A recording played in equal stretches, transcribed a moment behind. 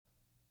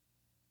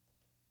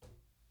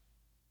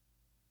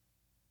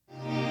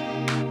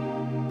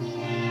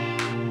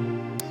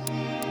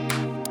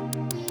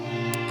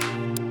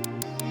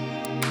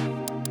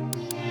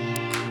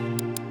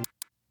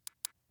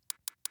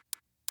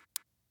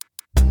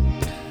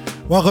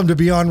Welcome to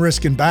Beyond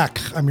Risk and Back.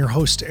 I'm your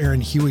host,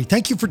 Aaron Huey.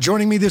 Thank you for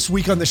joining me this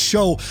week on the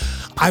show.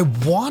 I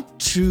want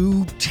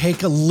to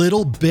take a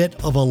little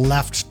bit of a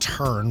left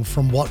turn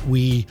from what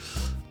we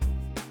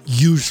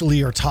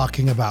usually are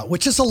talking about,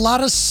 which is a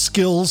lot of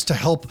skills to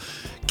help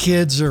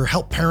kids or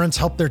help parents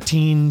help their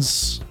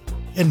teens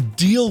and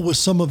deal with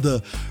some of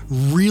the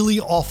really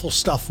awful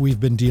stuff we've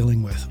been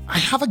dealing with. I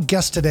have a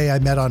guest today I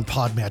met on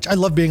Podmatch. I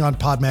love being on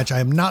Podmatch. I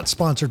am not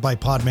sponsored by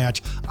Podmatch.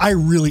 I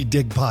really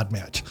dig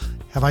Podmatch.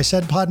 Have I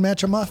said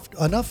Podmatch enough?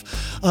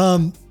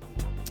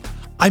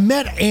 I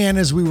met Ann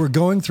as we were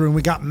going through and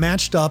we got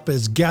matched up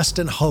as guest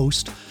and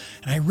host.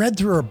 And I read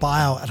through her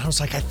bio and I was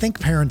like, I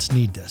think parents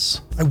need this.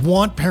 I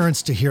want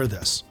parents to hear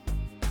this.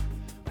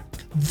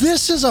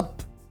 This is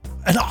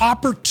an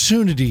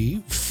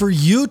opportunity for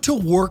you to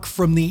work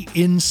from the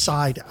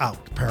inside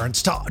out,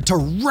 parents, to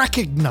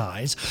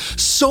recognize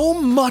so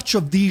much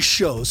of these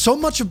shows, so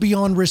much of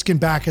Beyond Risk and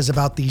Back is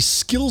about these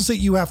skills that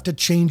you have to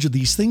change or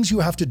these things you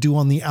have to do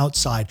on the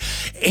outside.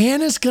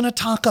 Ann is going to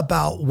talk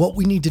about what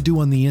we need to do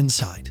on the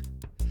inside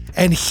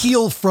and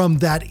heal from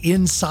that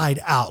inside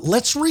out.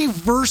 Let's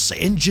reverse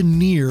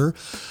engineer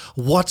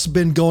what's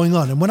been going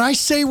on. And when I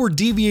say we're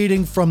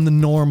deviating from the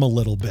norm a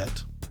little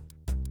bit,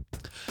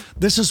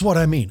 this is what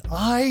I mean.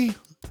 I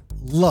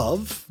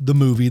love the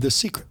movie The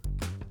Secret.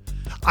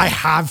 I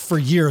have for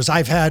years.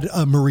 I've had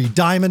Marie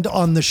Diamond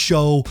on the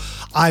show.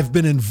 I've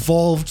been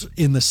involved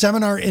in the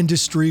seminar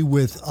industry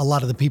with a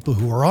lot of the people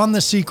who are on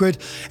The Secret,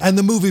 and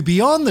the movie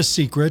Beyond the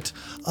Secret,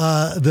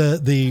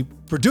 the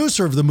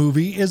producer of the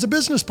movie is a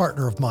business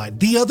partner of mine.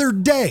 The other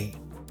day,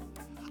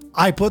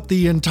 I put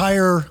the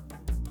entire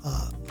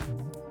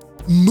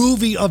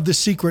movie of The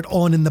Secret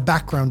on in the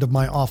background of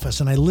my office,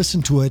 and I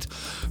listened to it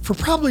for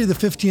probably the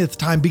 50th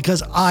time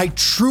because I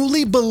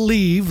truly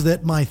believe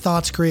that my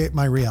thoughts create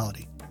my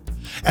reality,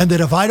 and that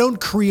if I don't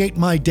create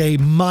my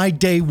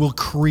day will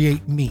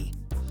create me.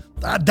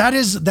 That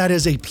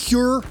is a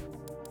pure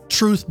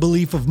truth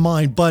belief of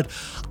mine, but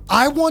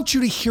I want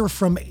you to hear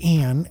from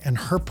Ann and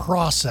her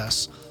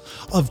process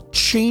of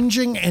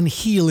changing and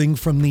healing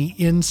from the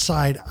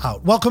inside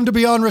out. Welcome to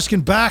Beyond Risk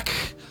and Back.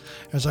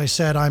 As I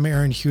said, I'm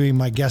Aaron Huey.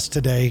 My guest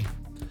today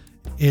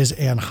is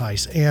Ann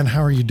Heiss. Ann,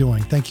 how are you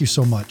doing? Thank you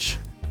so much.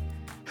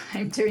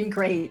 I'm doing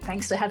great.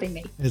 Thanks for having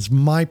me. It's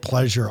my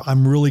pleasure.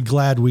 I'm really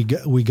glad we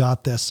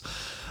got this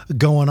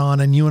going on.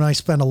 And you and I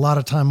spent a lot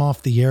of time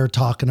off the air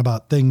talking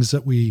about things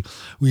that we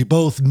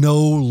both know,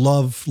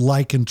 love,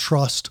 like, and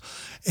trust.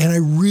 And I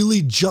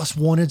really just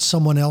wanted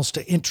someone else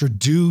to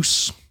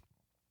introduce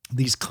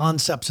these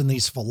concepts and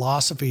these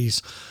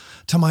philosophies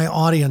to my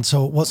audience,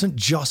 so it wasn't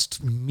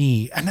just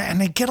me. And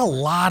I get a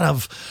lot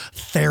of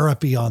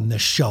therapy on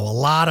this show. A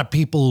lot of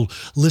people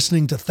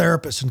listening to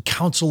therapists and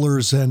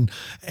counselors and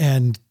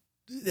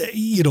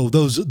you know,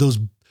 those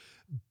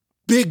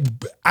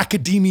big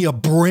academia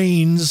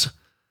brains.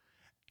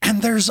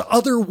 And there's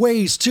other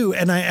ways too.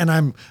 And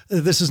I'm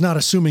this is not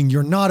assuming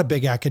you're not a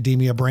big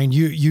academia brain.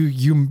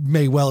 You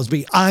may well as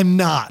be. I'm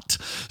not.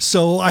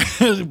 So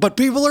but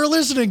people are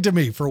listening to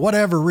me for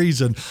whatever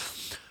reason.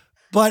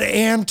 But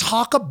Ann,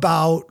 talk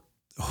about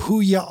who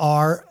you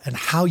are and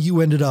how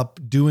you ended up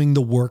doing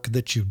the work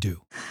that you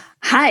do.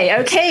 Hi.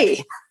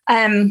 Okay.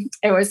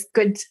 It was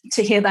good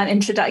to hear that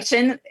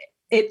introduction.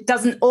 It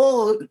doesn't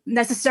all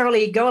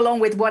necessarily go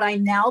along with what I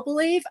now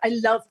believe. I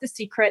loved The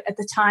Secret at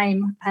the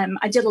time.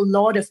 I did a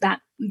lot of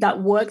that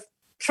work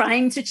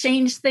trying to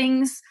change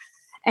things,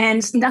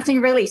 and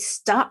nothing really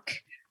stuck.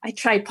 I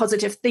tried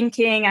positive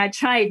thinking. I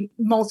tried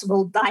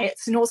multiple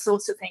diets and all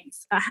sorts of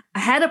things. I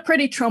had a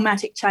pretty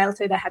traumatic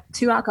childhood. I had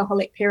 2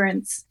 alcoholic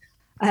parents.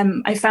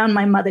 I found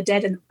my mother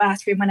dead in the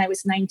bathroom when I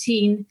was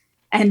 19.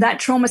 And that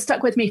trauma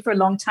stuck with me for a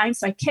long time.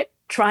 So I kept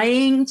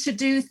trying to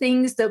do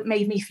things that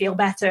made me feel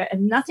better.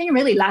 And nothing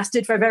really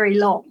lasted for very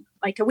long,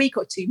 like a week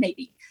or two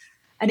maybe.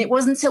 And it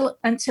wasn't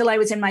until I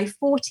was in my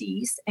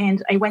 40s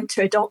and I went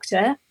to a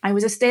doctor. I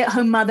was a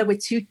stay-at-home mother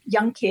with 2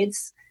 young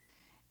kids.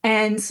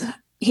 And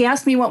he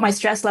asked me what my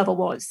stress level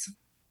was,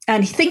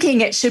 and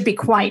thinking it should be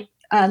quite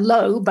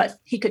low, but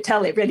he could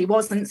tell it really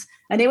wasn't.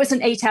 And it was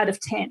an 8 out of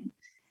 10.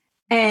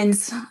 And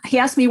he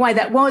asked me why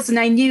that was. And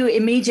I knew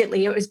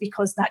immediately it was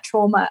because that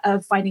trauma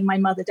of finding my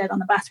mother dead on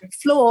the bathroom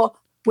floor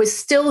was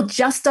still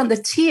just under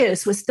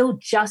tears, was still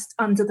just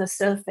under the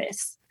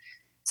surface.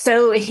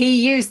 So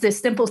he used this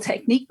simple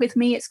technique with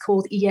me. It's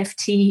called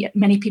EFT.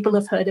 Many people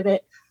have heard of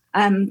it.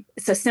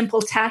 It's a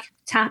simple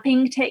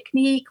tapping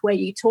technique where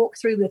you talk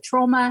through the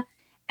trauma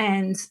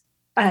and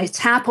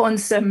tap on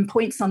some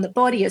points on the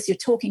body as you're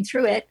talking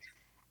through it.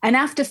 And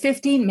after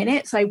 15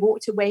 minutes, I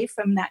walked away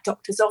from that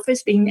doctor's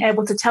office being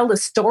able to tell the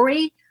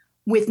story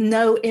with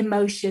no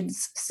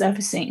emotions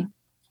surfacing.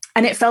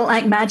 And it felt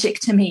like magic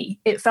to me.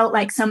 It felt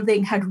like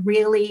something had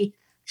really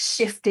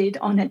shifted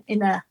on an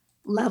inner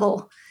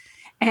level.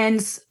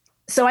 And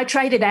so I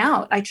tried it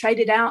out.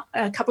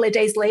 A couple of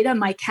days later.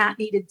 My cat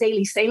needed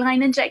daily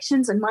saline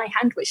injections and my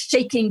hand was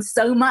shaking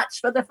so much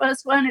for the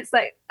first one. It's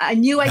like I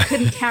knew I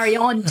couldn't carry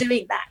on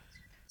doing that.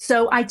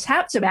 So I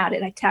tapped about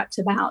it. I tapped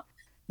about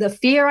the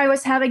fear I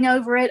was having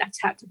over it. I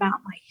tapped about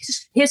my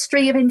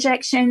history of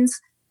injections.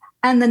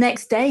 And the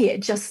next day,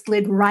 it just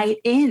slid right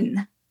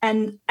in.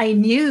 And I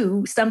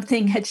knew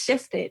something had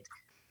shifted.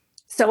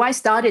 So I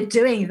started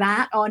doing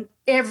that on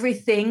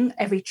everything,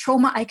 every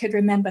trauma I could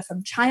remember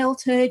from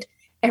childhood,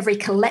 every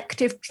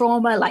collective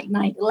trauma like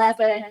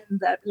 9/11,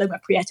 the Loma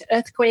Prieta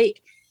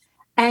earthquake.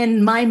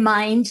 And my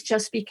mind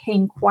just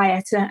became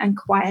quieter and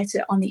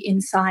quieter on the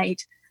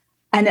inside.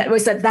 And it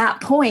was at that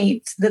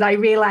point that I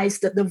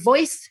realized that the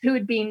voice who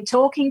had been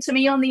talking to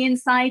me on the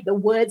inside, the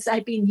words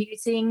I'd been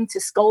using to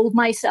scold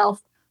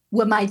myself,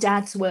 were my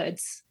dad's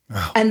words.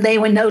 Oh. And they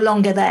were no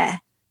longer there.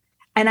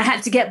 And I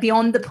had to get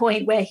beyond the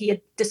point where he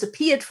had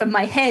disappeared from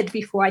my head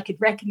before I could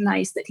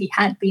recognize that he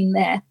had been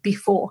there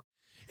before.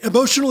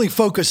 Emotionally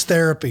focused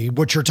therapy,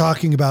 what you're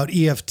talking about,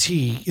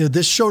 EFT,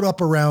 this showed up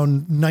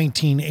around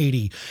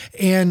 1980.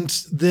 And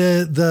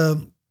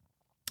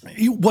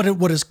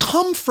what has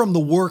come from the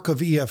work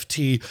of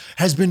EFT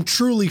has been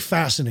truly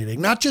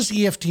fascinating. Not just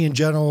EFT in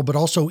general, but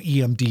also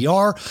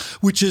EMDR,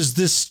 which is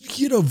this,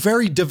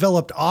 very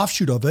developed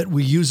offshoot of it.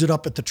 We use it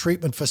up at the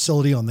treatment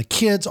facility on the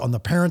kids, on the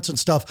parents and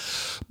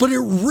stuff. But it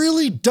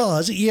really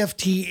does,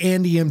 EFT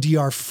and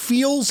EMDR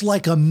feels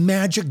like a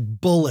magic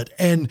bullet.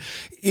 And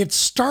it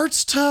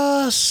starts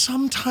to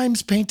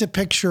sometimes paint a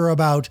picture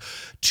about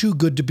too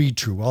good to be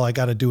true. All I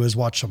got to do is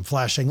watch some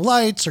flashing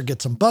lights or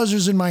get some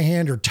buzzers in my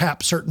hand or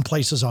tap certain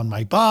places on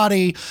my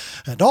body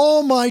and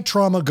all my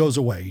trauma goes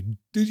away.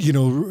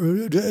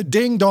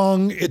 Ding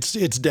dong, it's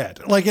dead.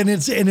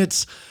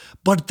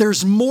 But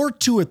there's more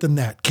to it than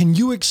that. Can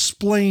you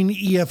explain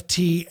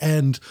EFT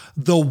and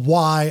the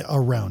why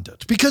around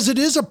it? Because it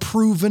is a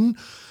proven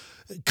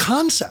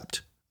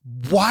concept.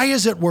 Why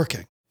is it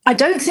working? I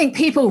don't think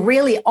people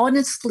really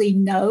honestly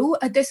know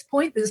at this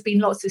point. There's been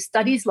lots of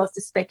studies, lots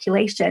of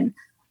speculation.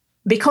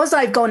 Because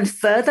I've gone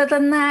further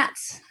than that,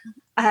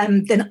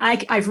 then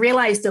I've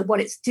realized that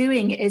what it's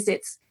doing is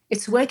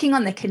it's working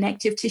on the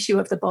connective tissue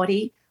of the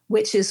body,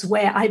 which is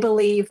where I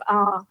believe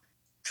our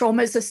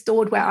traumas are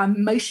stored, where our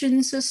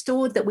emotions are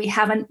stored that we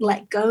haven't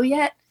let go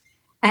yet.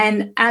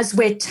 And as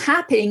we're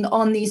tapping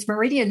on these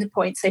meridian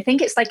points, I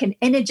think it's like an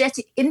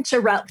energetic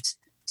interrupt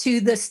to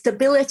the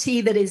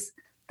stability that is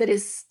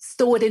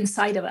stored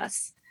inside of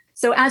us.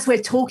 So as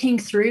we're talking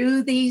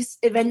through these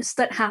events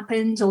that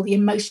happened or the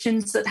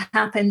emotions that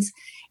happens,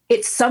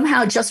 it's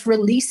somehow just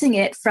releasing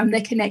it from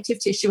the connective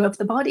tissue of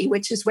the body,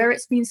 which is where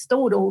it's been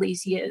stored all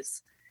these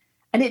years.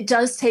 And it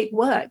does take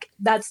work.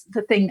 That's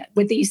the thing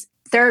with these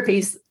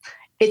therapies.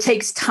 It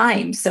takes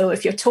time. So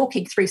if you're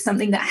talking through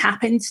something that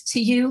happened to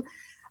you,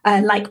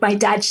 like my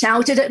dad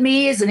shouted at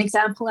me is an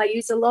example I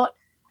use a lot,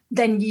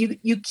 then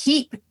you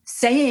keep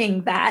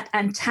saying that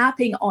and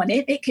tapping on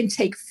it. It can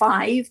take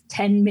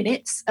 5-10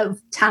 minutes of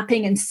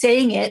tapping and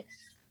saying it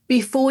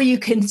before you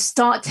can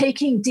start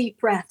taking deep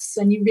breaths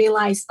and you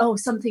realize, oh,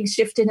 something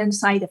shifted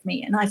inside of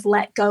me and I've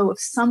let go of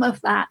some of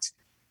that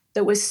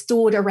was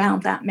stored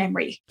around that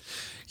memory.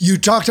 You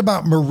talked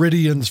about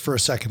meridians for a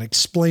second.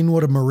 Explain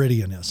what a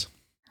meridian is.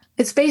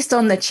 It's based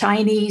on the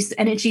Chinese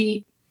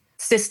energy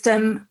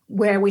system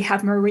where we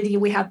have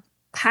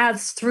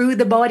paths through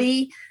the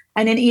body.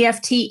 And in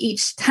EFT,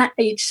 each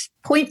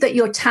point that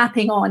you're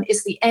tapping on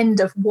is the end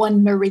of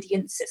one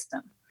meridian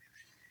system.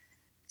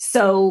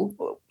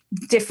 So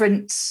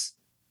different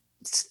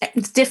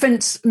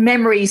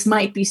memories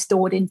might be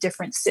stored in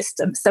different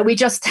systems. So we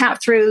just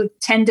tap through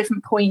 10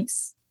 different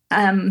points.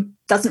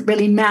 Doesn't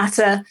really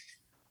matter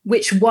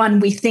which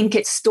one we think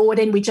it's stored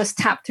in. We just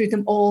tap through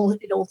them all.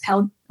 It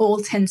all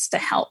tends to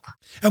help.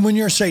 And when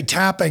you're, say,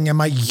 tapping,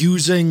 am I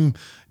using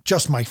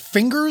just my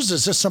fingers?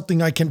 Is this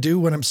something I can do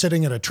when I'm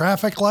sitting at a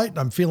traffic light and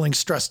I'm feeling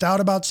stressed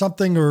out about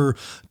something? Or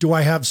do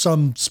I have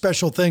some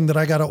special thing that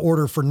I got to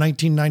order for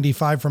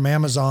 $19.95 from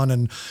Amazon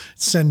and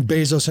send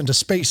Bezos into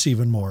space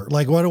even more?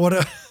 Like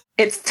what?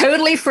 It's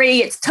totally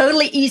free. It's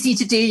totally easy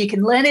to do. You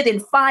can learn it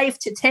in 5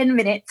 to 10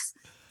 minutes.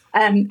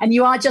 And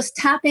you are just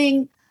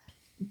tapping.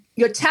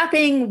 You're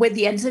tapping with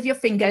the ends of your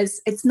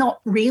fingers. It's not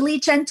really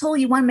gentle.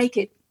 You want to make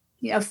it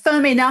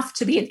firm enough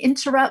to be an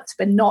interrupt,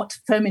 but not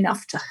firm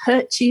enough to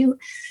hurt you.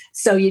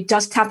 So you're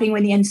just tapping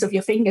with the ends of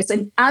your fingers.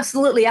 And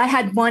absolutely, I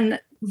had one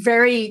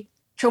very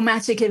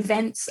traumatic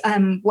event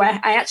where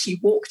I actually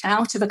walked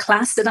out of a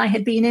class that I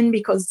had been in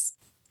because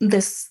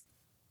this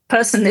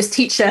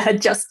teacher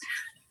had just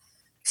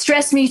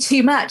stressed me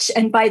too much.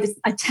 And I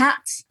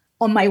tapped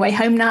on my way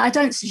home. Now, I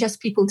don't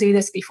suggest people do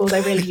this before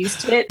they're really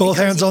used to it. Both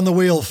hands on the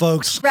wheel,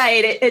 folks.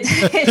 Right.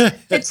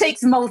 It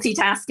takes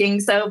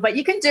multitasking. But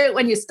you can do it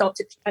when you stop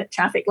at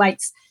traffic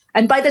lights.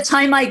 And by the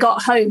time I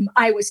got home,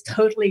 I was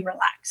totally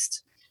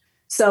relaxed.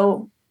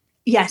 So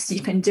yes,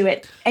 you can do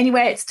it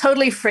anywhere. It's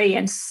totally free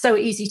and so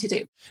easy to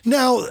do.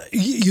 Now,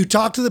 you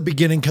talked to the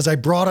beginning because I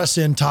brought us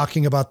in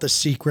talking about The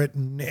Secret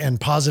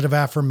and positive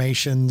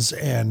affirmations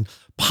and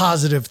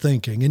positive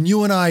thinking. And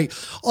you and I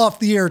off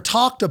the air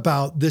talked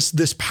about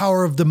this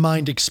power of the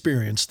mind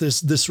experience,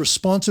 this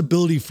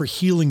responsibility for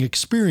healing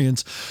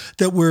experience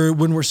that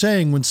when we're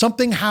saying when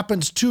something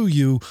happens to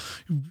you,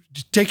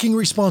 taking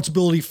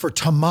responsibility for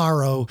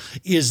tomorrow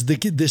is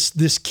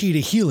this key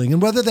to healing.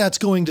 And whether that's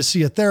going to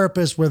see a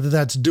therapist, whether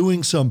that's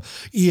doing some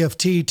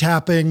EFT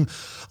tapping,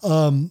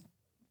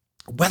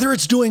 whether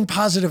it's doing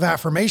positive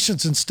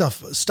affirmations and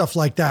stuff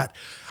like that.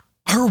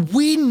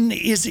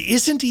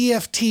 Isn't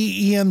EFT,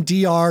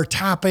 EMDR,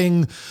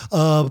 tapping,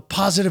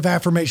 positive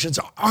affirmations,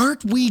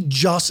 aren't we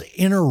just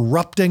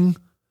interrupting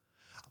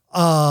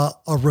a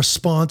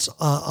response,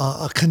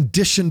 a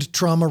conditioned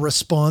trauma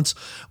response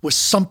with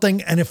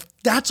something? And if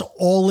that's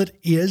all it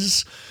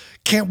is,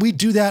 can't we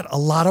do that a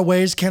lot of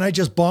ways? Can't I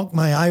just bonk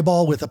my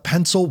eyeball with a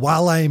pencil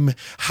while I'm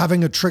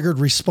having a triggered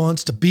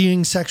response to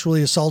being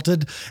sexually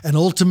assaulted? And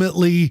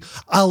ultimately,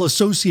 I'll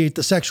associate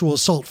the sexual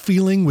assault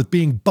feeling with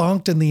being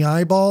bonked in the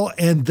eyeball,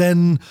 and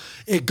then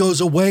it goes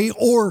away?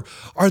 Or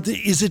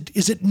is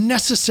it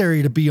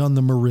necessary to be on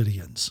the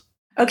meridians?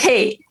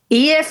 Okay,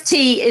 EFT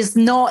is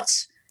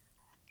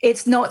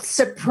it's not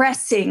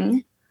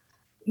suppressing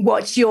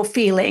what you're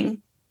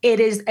feeling. It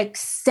is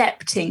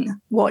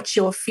accepting what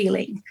you're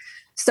feeling.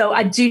 So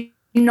I don't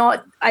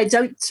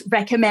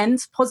recommend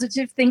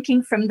positive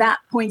thinking from that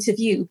point of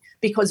view,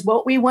 because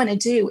what we want to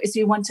do is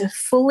we want to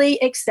fully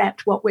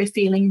accept what we're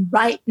feeling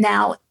right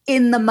now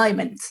in the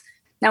moment.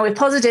 Now, with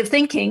positive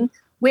thinking,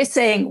 we're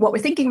saying what we're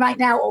thinking right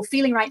now or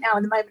feeling right now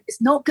in the moment is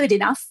not good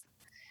enough.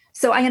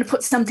 So I'm going to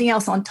put something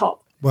else on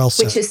top,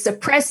 which is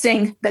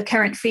suppressing the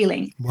current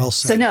feeling. Well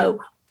said. So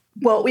no.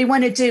 What we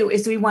want to do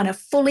is we want to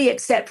fully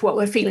accept what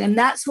we're feeling. And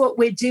that's what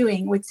we're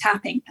doing with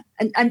tapping.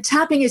 And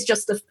tapping is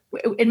just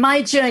in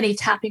my journey,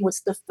 tapping was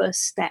the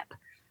first step,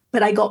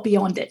 but I got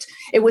beyond it.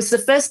 It was the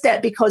first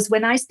step because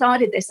when I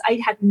started this,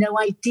 I had no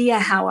idea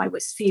how I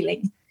was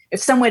feeling.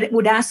 If someone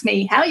would ask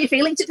me, how are you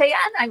feeling today,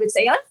 Anne? I would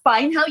say, I'm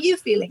fine. How are you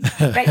feeling?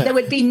 Right? There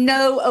would be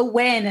no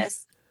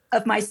awareness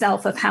of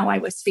myself, of how I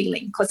was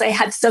feeling, because I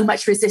had so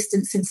much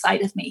resistance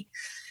inside of me.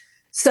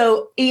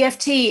 So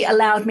EFT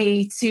allowed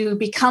me to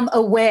become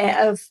aware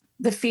of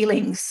the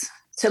feelings,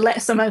 to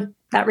let some of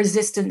that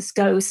resistance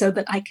go so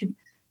that I could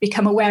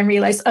become aware and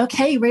realize,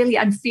 okay, really,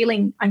 I'm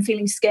feeling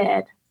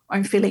scared or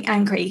I'm feeling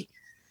angry.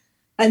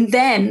 And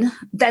then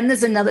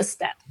there's another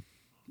step.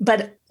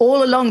 But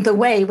all along the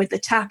way with the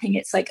tapping,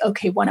 it's like,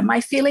 okay, what am I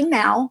feeling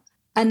now?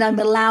 And I'm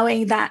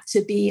allowing that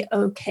to be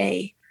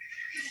okay.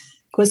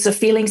 Because the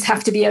feelings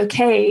have to be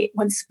okay.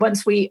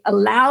 Once we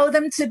allow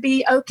them to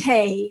be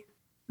okay,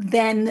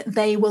 then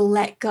they will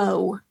let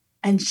go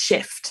and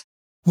shift.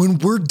 When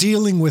we're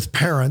dealing with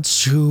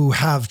parents who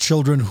have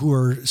children who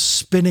are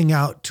spinning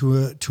out to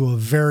a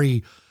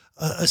very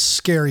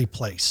scary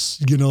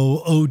place,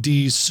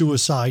 OD,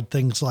 suicide,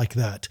 things like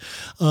that.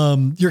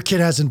 Your kid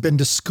hasn't been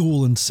to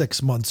school in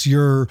 6 months.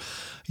 You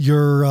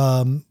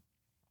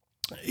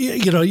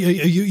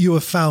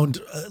have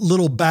found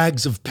little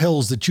bags of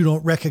pills that you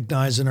don't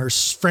recognize and are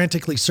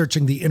frantically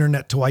searching the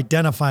internet to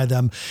identify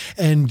them.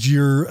 And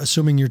you're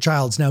assuming your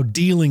child's now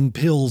dealing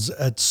pills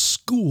at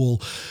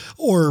school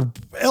or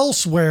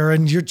elsewhere.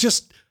 And you're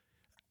just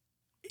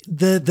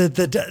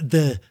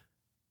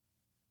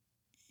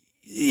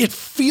it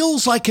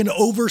feels like an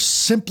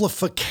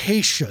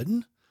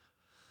oversimplification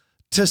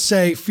to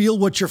say, feel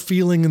what you're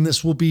feeling and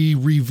this will be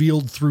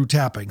revealed through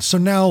tapping. So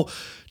now,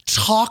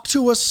 talk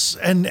to us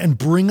and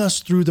bring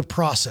us through the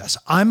process.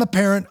 I'm a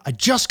parent. I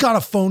just got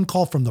a phone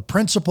call from the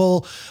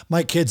principal.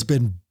 My kid's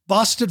been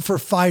busted for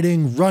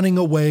fighting, running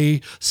away,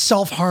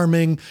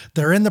 self-harming.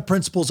 They're in the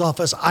principal's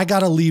office. I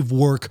got to leave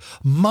work.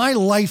 My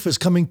life is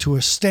coming to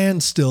a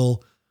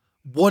standstill.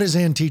 What is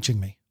Anne teaching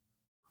me?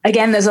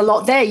 Again, there's a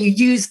lot there. You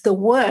use the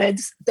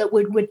words that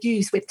we would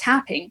use with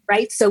tapping,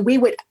 right? So we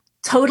would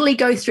totally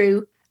go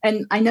through.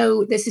 And I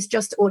know this is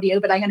just audio,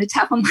 but I'm going to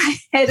tap on my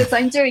head as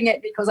I'm doing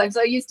it because I'm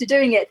so used to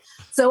doing it.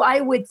 So I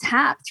would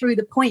tap through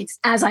the points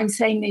as I'm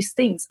saying these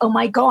things. Oh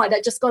my God,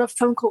 I just got a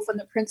phone call from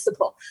the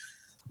principal.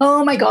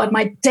 Oh my God,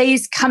 my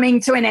day's coming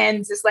to an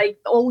end. It's like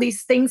all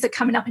these things are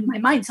coming up in my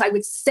mind. So I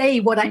would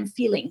say what I'm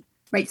feeling,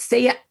 right?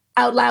 Say it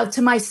out loud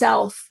to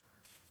myself.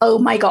 Oh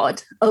my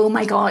God,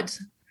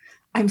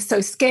 I'm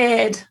so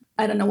scared.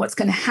 I don't know what's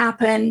going to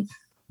happen.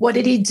 What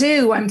did he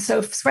do? I'm so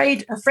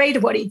afraid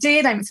of what he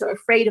did. I'm so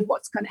afraid of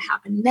what's going to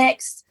happen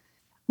next.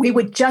 We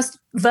would just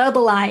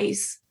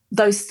verbalize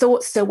those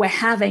thoughts that we're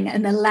having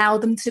and allow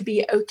them to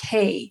be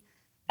okay.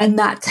 And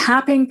that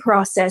tapping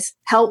process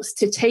helps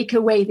to take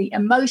away the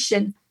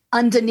emotion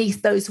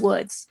underneath those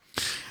words.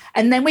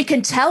 And then we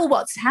can tell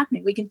what's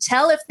happening. We can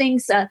tell if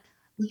things are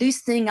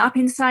loosening up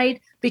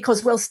inside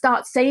because we'll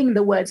start saying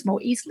the words more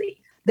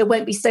easily. There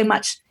won't be so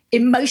much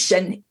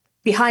emotion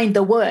behind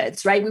the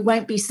words, right? We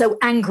won't be so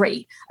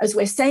angry as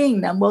we're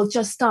saying them. We'll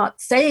just start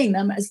saying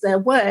them as their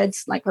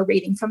words, like we're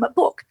reading from a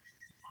book.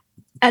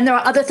 And there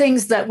are other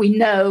things that we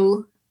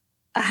know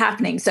are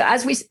happening. So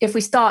if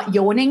we start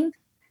yawning,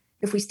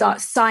 if we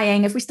start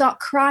sighing, if we start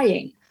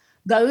crying,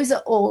 those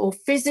are all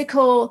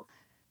physical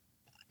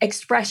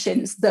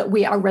expressions that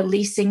we are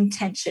releasing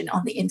tension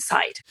on the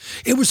inside.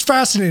 It was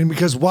fascinating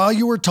because while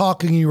you were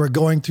talking, you were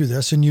going through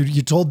this and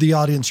you told the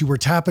audience you were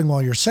tapping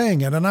while you're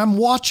saying it. And I'm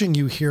watching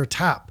you here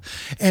tap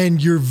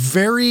and you're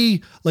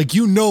very, like,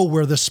 you know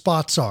where the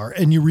spots are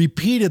and you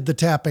repeated the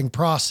tapping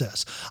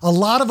process. A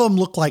lot of them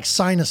look like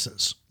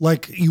sinuses,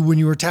 like when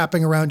you were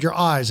tapping around your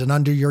eyes and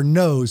under your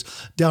nose,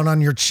 down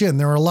on your chin.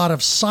 There are a lot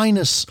of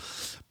sinus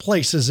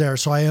places there.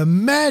 So I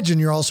imagine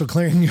you're also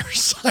clearing your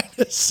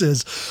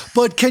sinuses,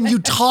 but can you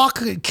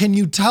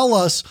tell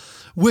us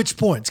which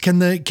points?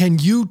 Can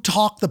you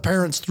talk the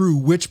parents through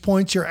which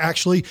points you're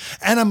actually,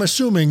 and I'm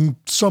assuming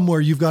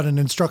somewhere you've got an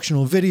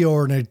instructional video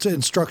or an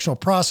instructional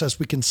process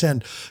we can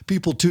send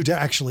people to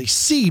actually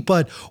see,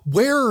 but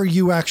where are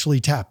you actually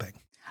tapping?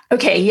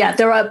 Okay. Yeah.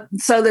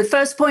 So the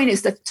first point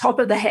is the top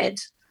of the head,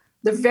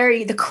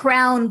 the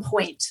crown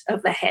point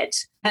of the head.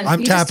 And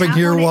I'm tapping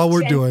here while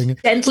we're doing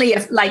it. Gently,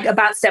 like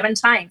about 7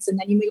 times. And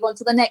then you move on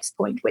to the next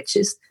point, which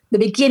is the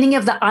beginning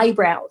of the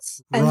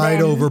eyebrows. Right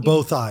over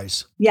both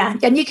eyes. Yeah.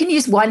 And you can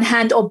use one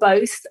hand or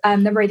both. The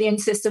meridian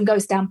system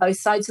goes down both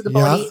sides of the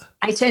body. Yeah.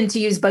 I tend to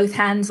use both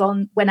hands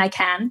on when I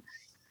can.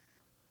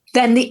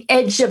 Then the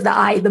edge of the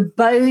eye, the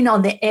bone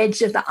on the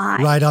edge of the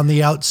eye. Right on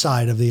the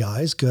outside of the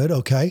eyes. Good.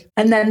 Okay.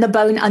 And then the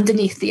bone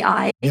underneath the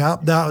eye. Yeah,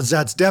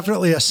 that's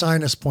definitely a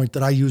sinus point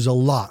that I use a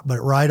lot, but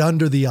right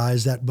under the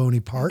eyes, that bony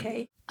part.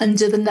 Okay.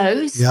 Under the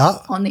nose. Yeah.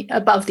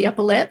 Above the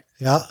upper lip.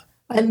 Yeah.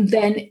 And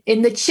then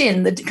in the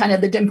chin, the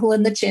dimple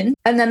in the chin.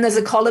 And then there's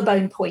a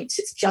collarbone point.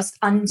 It's just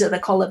under the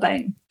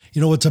collarbone.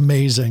 You know what's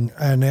amazing?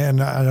 And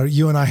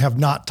you and I have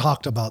not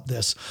talked about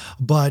this,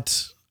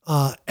 but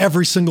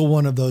every single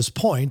one of those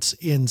points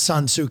in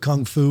Sansu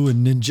Kung Fu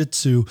and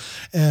Ninjutsu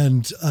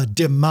and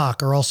Dim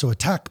Mak are also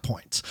attack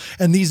points.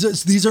 And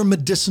these are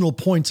medicinal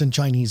points in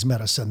Chinese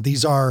medicine.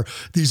 These are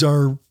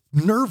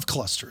nerve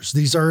clusters.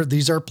 These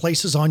are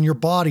places on your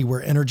body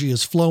where energy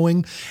is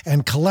flowing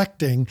and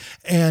collecting,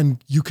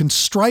 and you can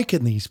strike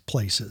in these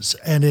places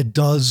and it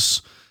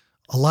does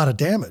a lot of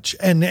damage.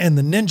 And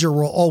the ninja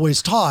were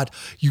always taught,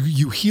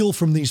 you heal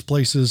from these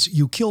places,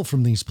 you kill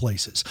from these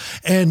places.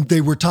 And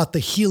they were taught the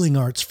healing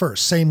arts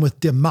first. Same with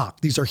Dim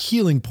Mak. These are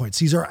healing points.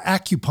 These are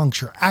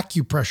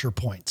acupressure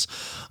points.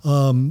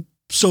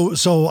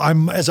 So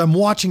as I'm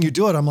watching you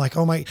do it, I'm like,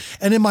 oh my,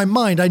 and in my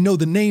mind, I know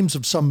the names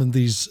of some of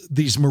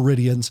these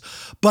meridians,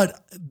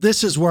 but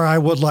this is where I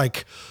would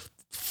like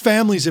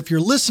families, if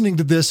you're listening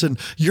to this and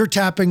you're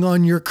tapping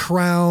on your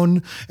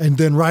crown and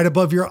then right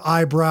above your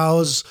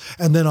eyebrows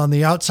and then on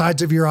the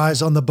outsides of your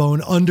eyes on the bone,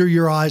 under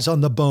your eyes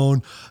on the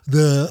bone,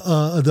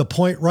 the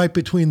point right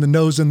between the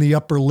nose and the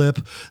upper lip,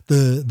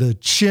 the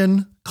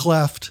chin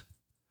cleft,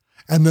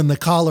 and then the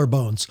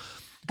collarbones.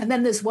 And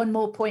then there's one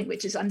more point,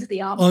 which is under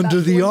the arm.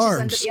 Under the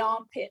arms. Under the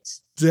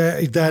armpits.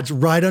 That's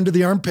right under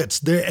the armpits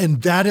there.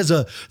 And there's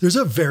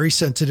a very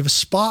sensitive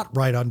spot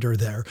right under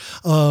there.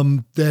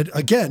 That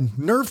again,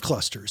 nerve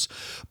clusters,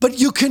 but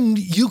you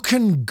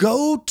can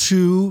go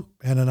to,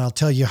 and I'll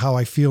tell you how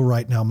I feel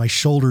right now. My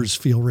shoulders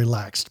feel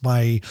relaxed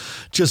by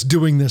just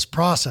doing this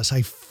process.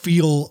 I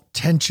feel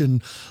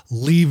tension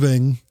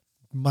leaving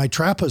my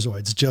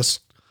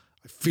trapezoids.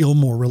 I feel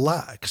more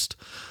relaxed.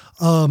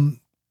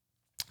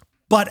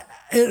 But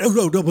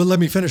let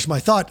me finish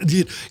my thought.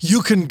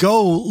 You can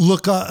go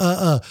look,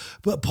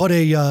 put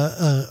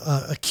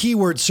a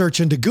keyword search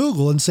into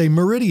Google and say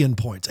meridian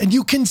points, and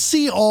you can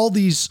see all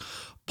these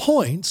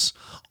points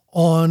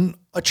on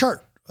a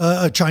chart,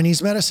 a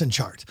Chinese medicine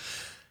chart.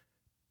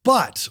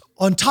 But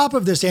on top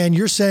of this, Anne,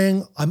 you're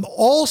saying I'm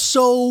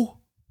also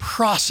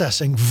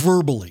processing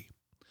verbally,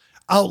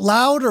 out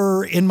loud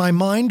or in my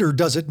mind, or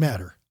does it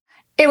matter?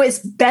 It was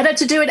better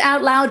to do it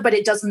out loud, but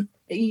it doesn't.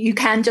 You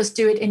can just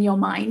do it in your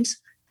mind.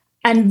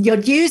 And you're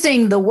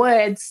using the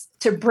words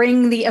to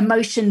bring the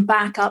emotion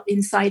back up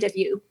inside of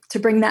you, to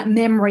bring that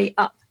memory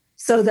up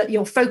so that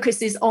your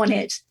focus is on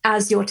it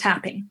as you're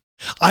tapping.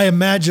 I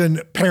imagine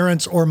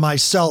parents or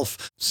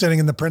myself sitting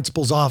in the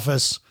principal's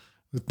office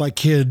with my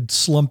kid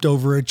slumped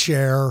over a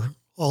chair,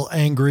 all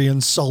angry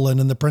and sullen,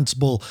 and the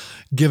principal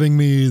giving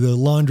me the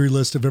laundry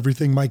list of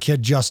everything my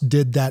kid just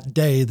did that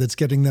day that's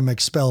getting them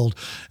expelled.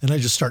 And I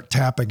just start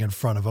tapping in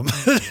front of them.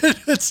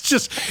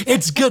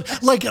 It's good.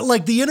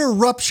 Like the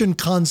interruption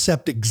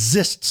concept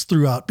exists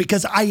throughout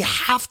because I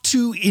have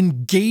to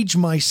engage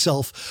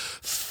myself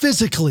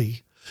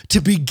physically to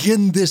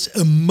begin this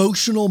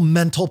emotional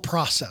mental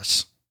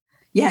process.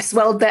 Yes,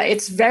 well,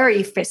 it's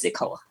very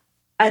physical.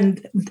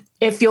 And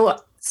if you're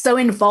so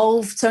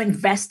involved, so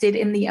invested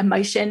in the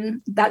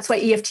emotion, that's why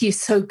EFT is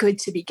so good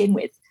to begin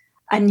with.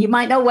 And you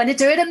might not want to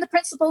do it in the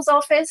principal's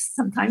office.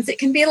 Sometimes it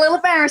can be a little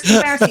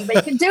embarrassing, but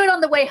you can do it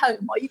on the way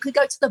home, or you could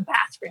go to the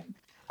bathroom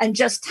and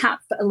just tap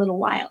for a little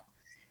while.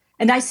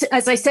 And as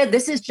I said,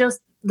 this is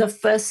just the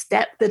first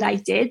step that I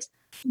did.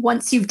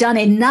 Once you've done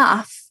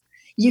enough,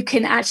 you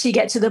can actually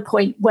get to the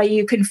point where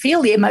you can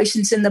feel the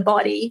emotions in the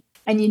body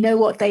and you know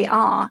what they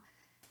are.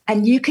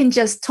 And you can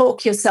just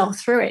talk yourself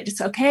through it. It's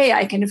okay,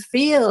 I can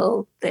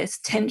feel this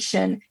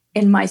tension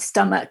in my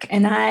stomach,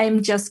 and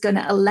I'm just going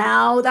to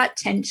allow that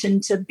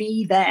tension to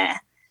be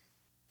there.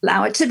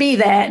 Allow it to be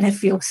there. And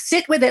if you'll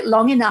sit with it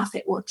long enough,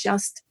 it will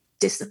just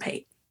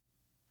dissipate.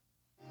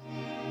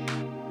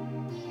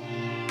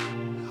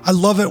 I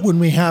love it when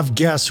we have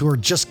guests who are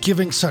just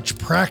giving such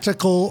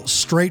practical,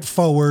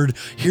 straightforward,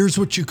 here's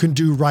what you can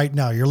do right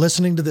now. You're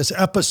listening to this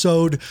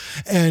episode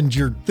and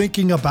you're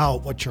thinking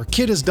about what your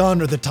kid has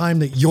done or the time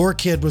that your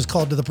kid was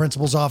called to the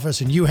principal's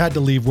office and you had to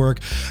leave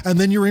work. And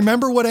then you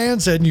remember what Ann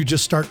said and you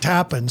just start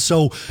tapping.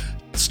 So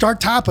start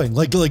tapping,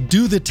 like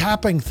do the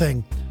tapping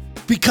thing,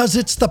 because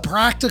it's the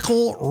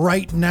practical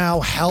right now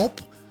help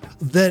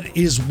that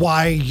is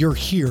why you're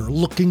here,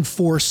 looking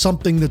for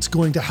something that's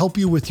going to help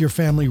you with your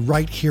family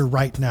right here,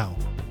 right now.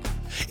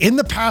 In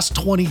the past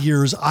 20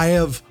 years, I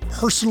have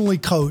personally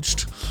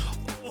coached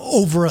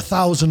over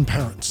 1,000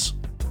 parents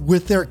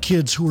with their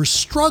kids who are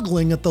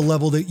struggling at the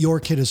level that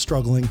your kid is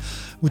struggling,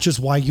 which is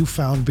why you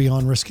found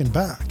Beyond Risk and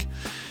Back.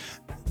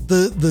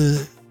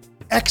 The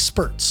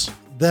experts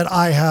that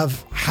I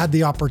have had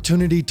the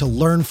opportunity to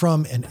learn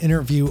from and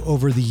interview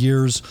over the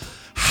years,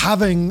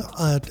 having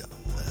a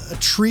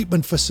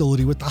treatment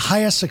facility with the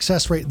highest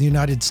success rate in the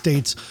United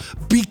States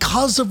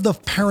because of the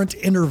parent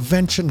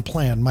intervention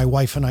plan my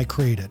wife and I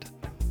created.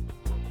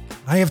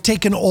 I have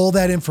taken all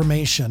that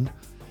information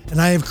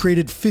and I have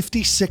created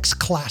 56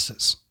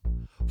 classes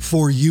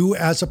for you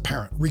as a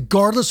parent,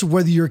 regardless of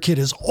whether your kid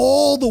is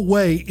all the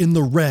way in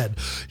the red,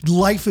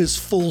 life is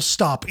full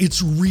stop,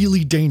 it's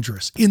really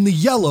dangerous. In the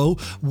yellow,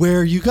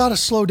 where you got to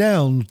slow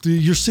down,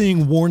 you're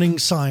seeing warning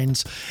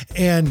signs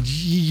and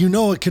you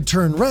know it could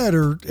turn red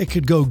or it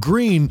could go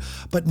green,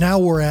 but now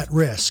we're at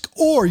risk.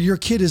 Or your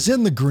kid is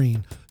in the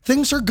green,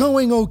 things are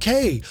going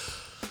okay,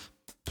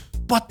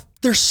 but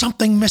there's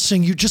something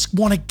missing. You just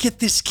want to get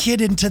this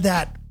kid into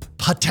that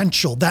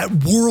potential,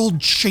 that world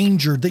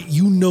changer that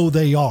you know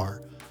they are.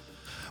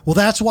 Well,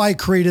 that's why I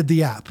created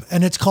the app,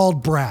 and it's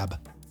called BRAB,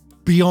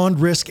 Beyond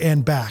Risk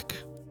and Back.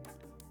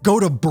 Go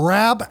to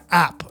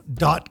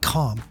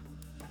brabapp.com,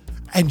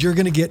 and you're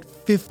going to get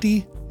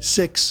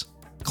 56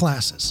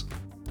 classes.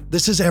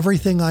 This is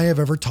everything I have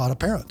ever taught a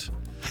parent.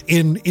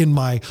 In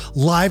my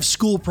live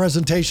school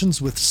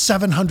presentations with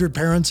 700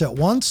 parents at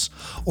once,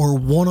 or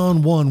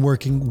one-on-one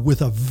working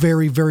with a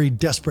very, very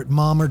desperate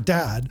mom or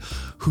dad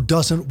who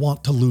doesn't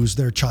want to lose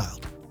their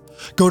child.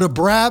 Go to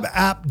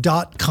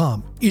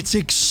brabapp.com. It's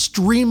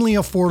extremely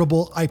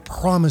affordable. I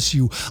promise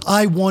you.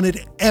 I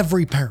wanted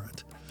every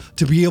parent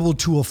to be able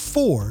to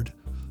afford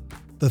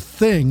the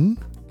thing,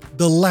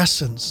 the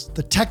lessons,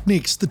 the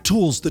techniques, the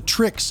tools, the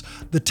tricks,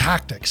 the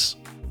tactics,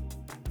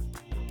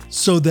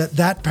 so that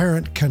that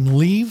parent can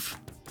leave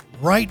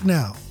right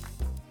now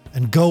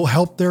and go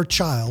help their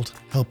child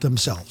help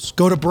themselves.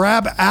 Go to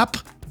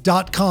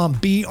brabapp.com,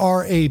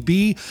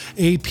 brabapp.com.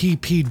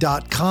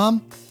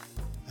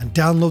 and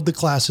download the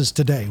classes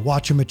today.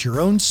 Watch them at your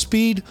own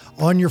speed,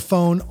 on your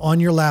phone, on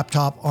your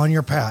laptop, on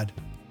your pad,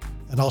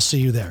 and I'll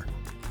see you there.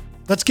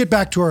 Let's get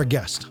back to our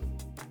guest.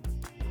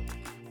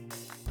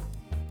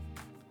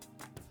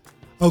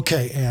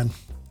 Okay, Ann,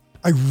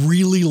 I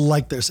really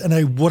like this.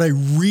 And what I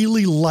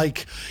really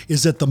like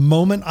is that the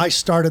moment I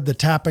started the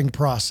tapping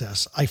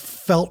process, I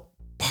felt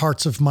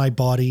parts of my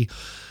body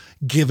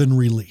given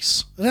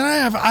release. And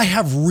I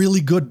have really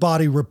good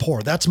body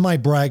rapport. That's my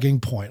bragging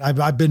point.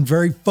 I've been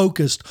very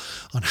focused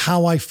on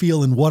how I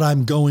feel and what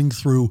I'm going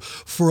through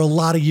for a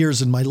lot of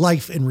years in my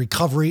life, in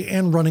recovery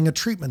and running a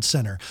treatment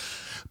center.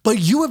 But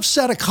you have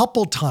said a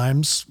couple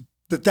times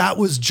that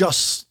was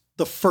just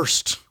the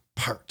first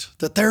part,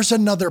 that there's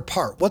another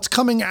part. What's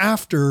coming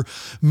after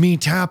me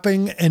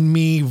tapping and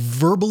me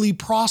verbally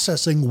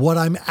processing what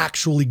I'm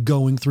actually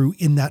going through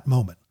in that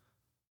moment?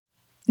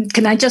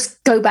 Can I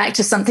just go back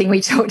to something we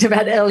talked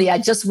about earlier? I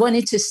just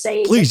wanted to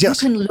say, please,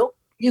 yes.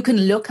 You can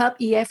look up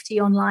EFT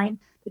online.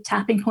 The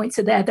tapping points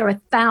are there. There are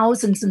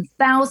thousands and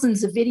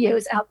thousands of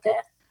videos out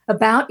there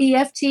about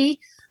EFT.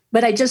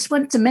 But I just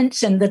want to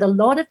mention that a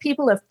lot of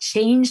people have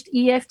changed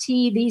EFT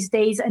these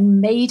days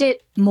and made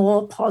it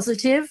more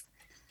positive.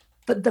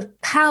 But the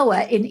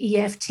power in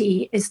EFT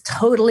is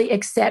totally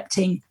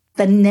accepting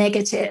the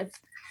negative,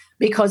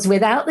 because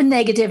without the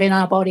negative in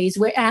our bodies,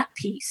 we're at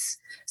peace.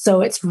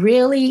 So it's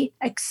really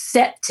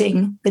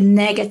accepting the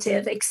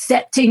negative,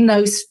 accepting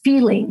those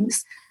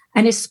feelings.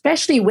 And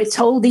especially we're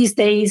told these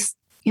days,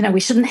 we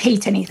shouldn't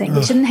hate anything.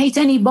 We shouldn't hate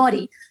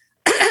anybody.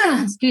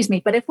 Excuse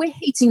me. But if we're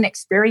hating an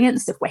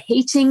experience, if we're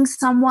hating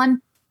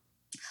someone,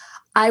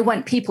 I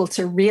want people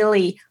to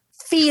really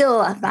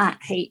feel that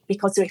hate,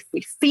 because if we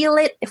feel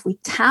it, if we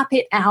tap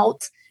it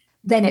out,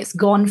 then it's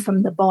gone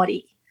from the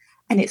body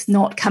and it's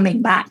not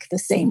coming back the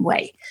same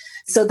way.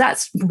 So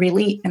that's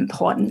really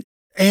important.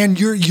 And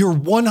you're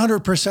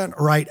 100%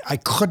 right. I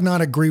could not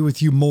agree with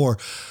you more.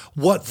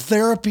 What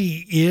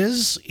therapy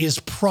is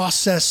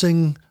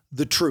processing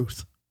the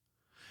truth.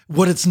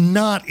 What it's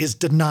not is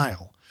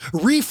denial.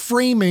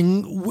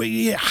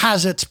 Reframing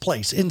has its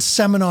place in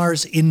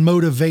seminars, in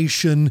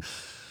motivation,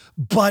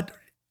 but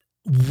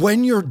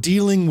when you're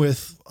dealing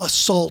with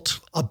assault,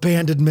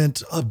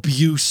 abandonment,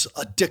 abuse,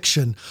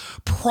 addiction,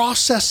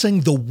 processing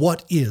the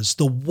what is,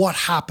 the what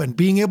happened,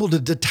 being able to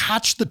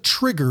detach the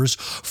triggers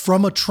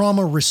from a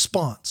trauma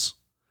response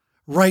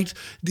right?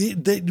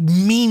 That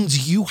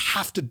means you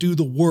have to do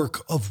the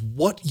work of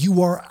what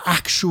you are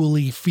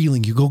actually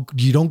feeling. You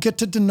don't get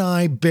to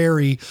deny,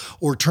 bury,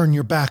 or turn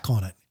your back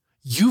on it.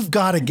 You've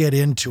got to get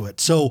into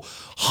it. So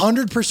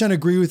 100%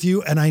 agree with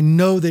you. And I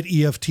know that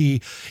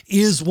EFT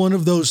is one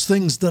of those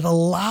things that a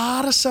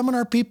lot of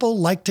seminar people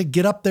like to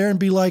get up there and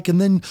be like,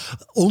 and then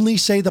only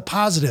say the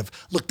positive.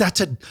 Look,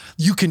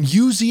 you can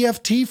use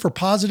EFT for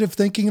positive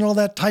thinking and all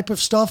that type of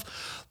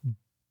stuff.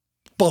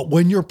 But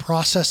when you're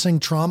processing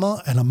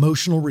trauma and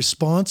emotional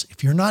response,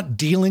 if you're not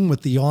dealing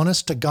with the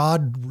honest to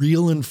God,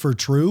 real and for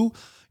true,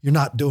 you're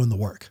not doing the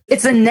work.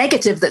 It's a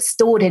negative that's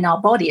stored in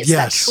our body. It's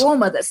Yes. that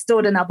trauma that's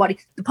stored in our body.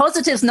 The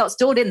positive's not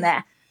stored in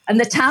there.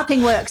 And the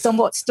tapping works on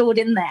what's stored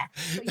in there.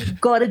 So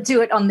you've got to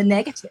do it on the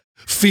negative.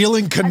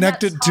 Feeling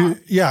connected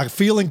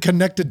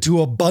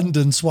to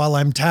abundance while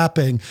I'm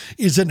tapping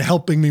isn't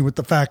helping me with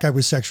the fact I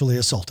was sexually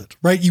assaulted,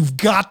 right? You've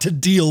got to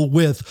deal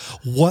with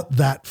what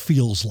that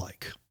feels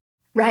like.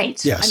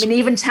 Right. Yes. I mean,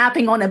 even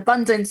tapping on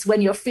abundance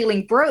when you're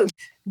feeling broke,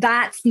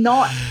 that's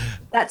not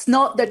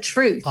the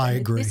truth. I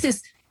agree. This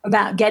is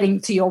about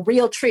getting to your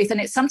real truth. And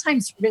it's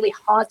sometimes really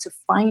hard to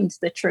find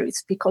the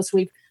truth because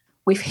we've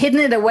hidden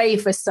it away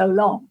for so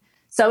long.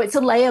 So it's a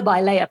layer by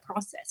layer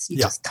process. You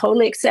just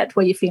totally accept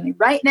what you're feeling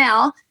right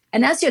now.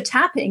 And as you're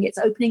tapping, it's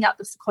opening up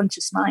the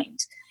subconscious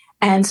mind.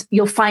 And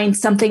you'll find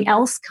something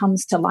else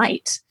comes to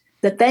light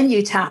that then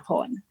you tap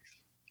on.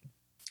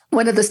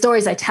 One of the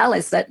stories I tell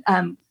is that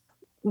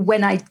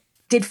when I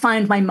did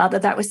find my mother,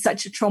 that was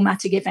such a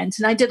traumatic event.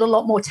 And I did a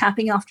lot more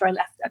tapping after I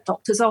left that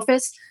doctor's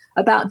office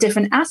about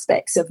different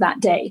aspects of that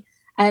day.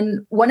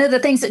 And one of the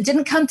things that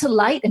didn't come to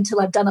light until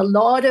I've done a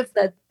lot of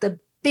the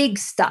big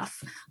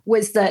stuff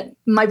was that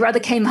my brother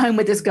came home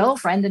with his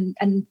girlfriend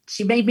and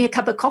she made me a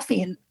cup of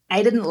coffee, and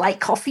I didn't like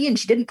coffee and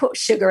she didn't put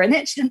sugar in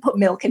it. She didn't put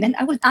milk in it.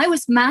 I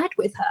was mad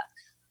with her.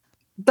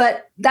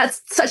 But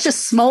that's such a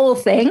small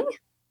thing,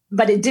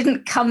 but it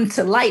didn't come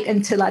to light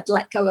until I'd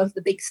let go of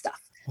the big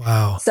stuff.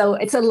 Wow. So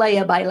it's a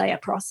layer by layer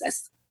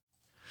process.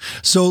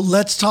 So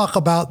let's talk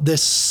about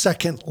this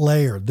second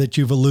layer that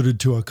you've alluded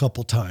to a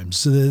couple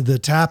times. The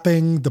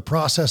tapping, the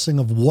processing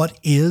of what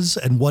is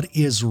and what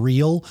is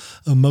real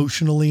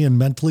emotionally and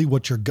mentally,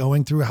 what you're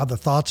going through, how the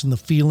thoughts and the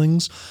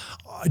feelings.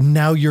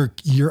 Now you're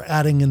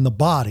adding in the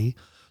body.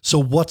 So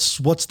what's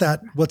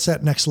that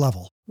next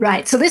level?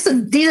 Right. So these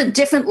are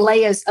different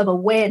layers of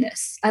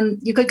awareness. And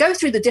you could go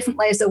through the different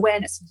layers of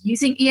awareness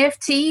using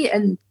EFT.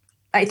 And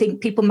I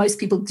think most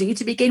people do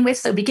to begin with.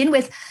 So begin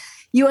with,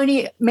 you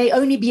may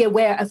only be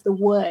aware of the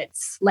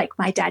words, like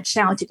my dad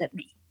shouted at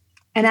me.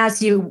 And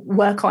as you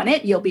work on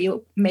it,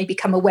 may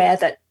become aware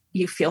that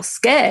you feel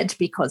scared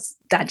because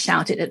dad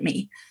shouted at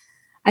me.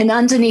 And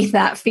underneath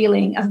that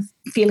feeling of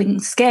feeling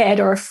scared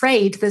or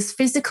afraid, there's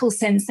physical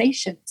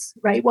sensations,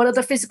 right? What are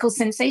the physical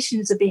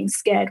sensations of being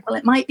scared? Well,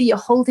 it might be you're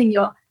holding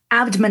your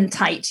abdomen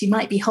tight. You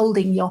might be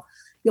holding your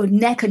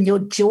neck and your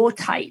jaw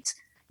tight.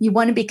 You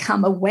want to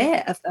become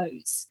aware of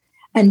those.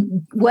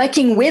 And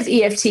working with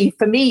EFT,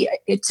 for me,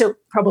 it took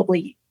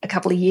probably a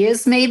couple of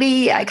years,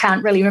 maybe. I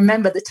can't really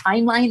remember the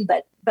timeline,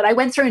 but I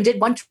went through and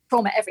did one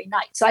trauma every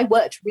night. So I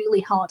worked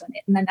really hard on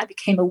it. And then I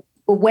became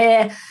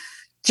aware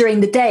during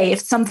the day.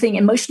 If something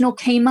emotional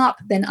came up,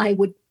 then I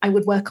would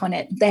work on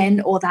it then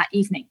or that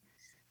evening.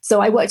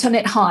 So I worked on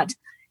it hard.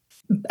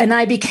 And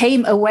I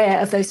became aware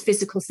of those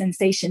physical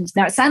sensations.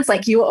 Now, it sounds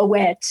like you're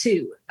aware,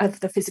 too, of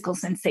the physical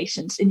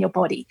sensations in your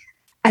body.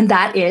 And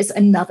that is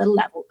another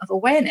level of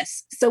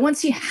awareness. So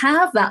once you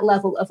have that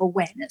level of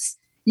awareness,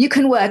 you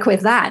can work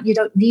with that. You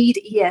don't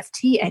need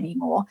EFT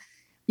anymore.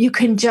 You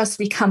can just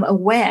become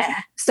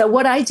aware. So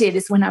what I did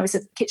is when I was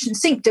at the kitchen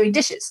sink doing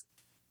dishes,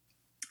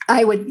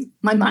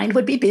 my mind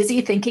would be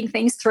busy thinking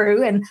things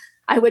through, and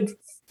I would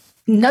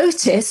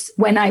notice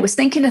when I was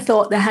thinking a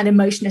thought that had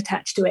emotion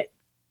attached to it.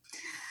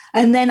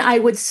 And then I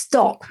would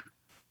stop,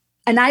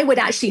 and I would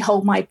actually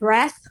hold my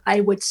breath.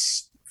 I would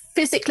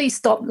physically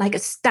stop like a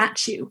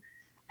statue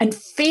and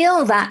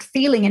feel that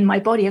feeling in my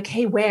body.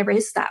 Okay, where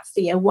is that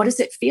fear? What does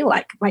it feel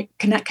like? Right?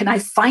 Can I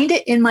find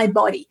it in my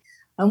body?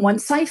 And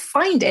once I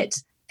find it,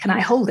 can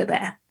I hold it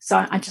there?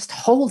 So I just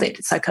hold it.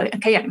 It's like,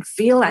 okay, I can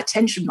feel that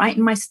tension right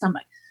in my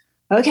stomach.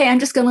 Okay, I'm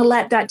just going to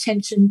let that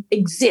tension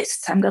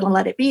exist. I'm going to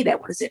let it be there.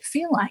 What does it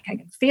feel like? I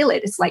can feel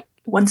it. It's like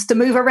it wants to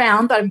move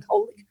around, but I'm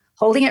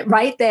holding it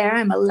right there.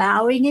 I'm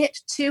allowing it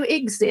to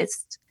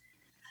exist.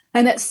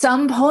 And at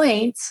some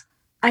point,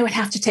 I would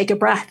have to take a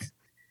breath.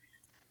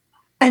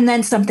 And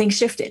then something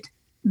shifted.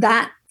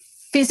 That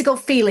physical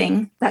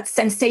feeling, that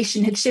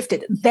sensation had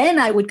shifted. Then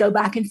I would go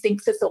back and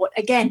think the thought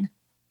again.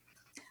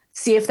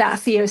 See if that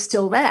fear is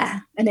still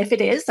there. And if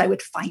it is, I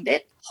would find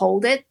it,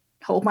 hold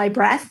my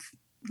breath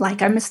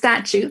like I'm a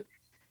statue.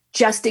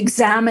 Just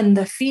examine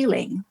the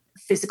feeling,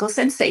 physical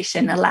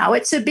sensation, allow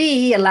it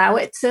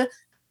to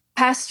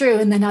pass through,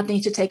 and then I'd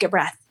need to take a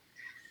breath.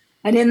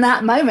 And in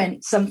that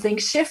moment, something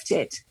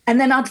shifted. And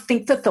then I'd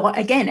think the thought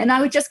again. And I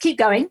would just keep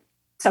going.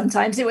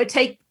 Sometimes it would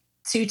take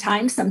 2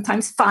 times,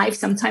 sometimes 5,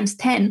 sometimes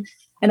 10.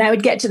 And I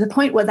would get to the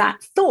point where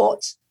that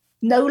thought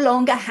no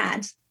longer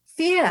had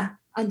fear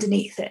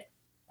underneath it.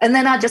 And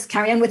then I'd just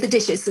carry on with the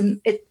dishes.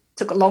 And it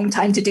took a long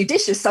time to do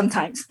dishes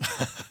sometimes.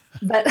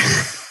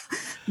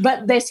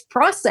 but this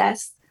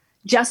process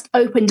just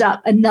opened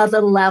up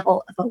another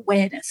level of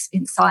awareness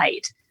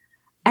inside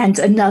and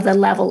another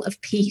level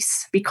of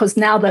peace, because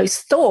now those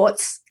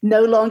thoughts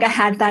no longer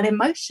had that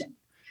emotion.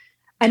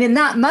 And in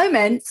that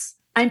moment,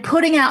 I'm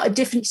putting out a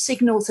different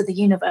signal to the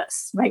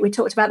universe, right? We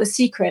talked about The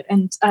Secret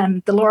and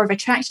the law of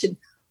attraction.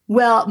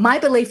 Well, my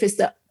belief is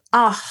that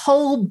our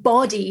whole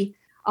body,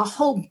 our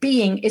whole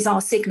being is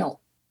our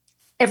signal.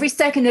 Every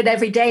second and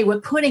every day,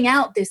 we're putting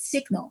out this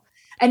signal.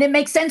 And it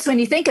makes sense when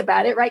you think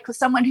about it, right? Because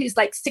someone who's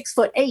like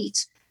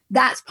 6'8",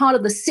 that's part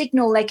of the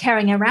signal they're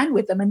carrying around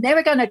with them. And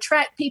they're going to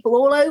attract people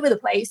all over the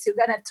place who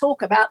are going to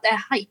talk about their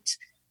height.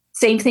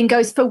 Same thing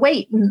goes for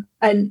weight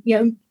and you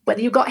know,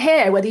 whether you've got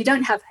hair, whether you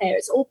don't have hair,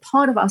 it's all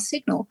part of our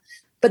signal.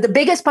 But the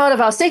biggest part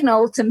of our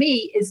signal to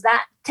me is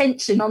that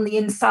tension on the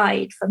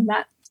inside from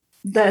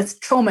the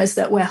traumas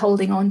that we're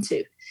holding on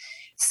to.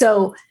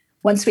 So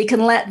once we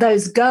can let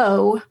those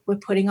go, we're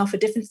putting off a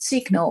different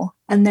signal,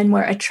 and then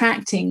we're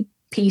attracting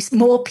peace,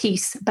 more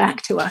peace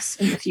back to us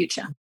in the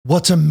future.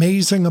 What's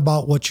amazing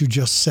about what you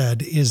just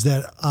said is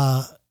that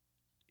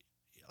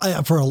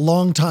for a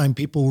long time,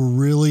 people were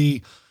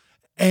really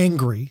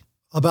angry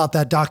about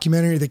that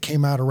documentary that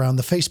came out around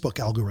the Facebook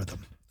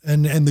algorithm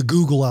and the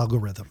Google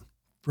algorithm,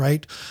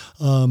 right?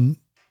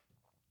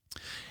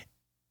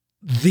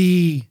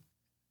 The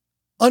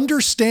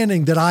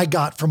understanding that I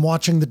got from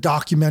watching the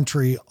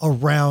documentary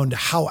around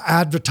how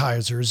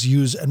advertisers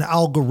use an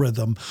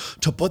algorithm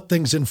to put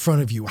things in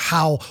front of you,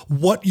 how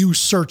what you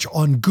search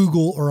on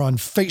Google or on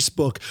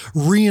Facebook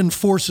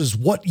reinforces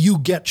what you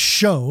get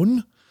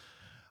shown.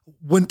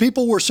 When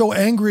people were so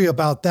angry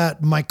about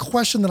that, my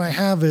question that I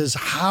have is,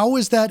 how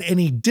is that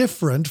any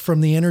different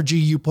from the energy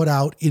you put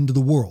out into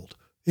the world,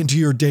 into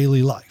your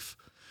daily life,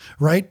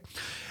 right?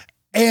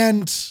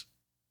 And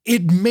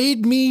it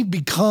made me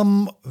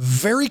become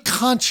very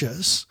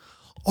conscious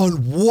on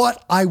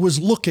what I was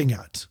looking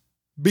at.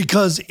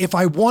 Because if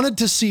I wanted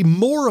to see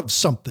more of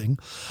something,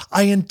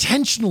 I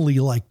intentionally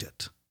liked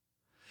it.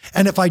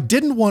 And if I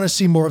didn't want to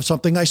see more of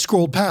something, I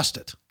scrolled past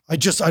it. I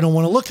don't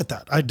want to look at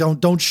that.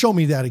 Don't show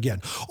me that again.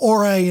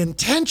 Or I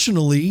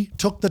intentionally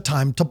took the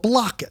time to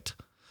block it.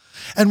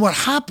 And what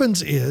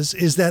happens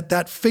is that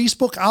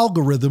Facebook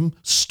algorithm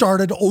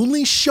started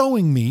only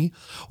showing me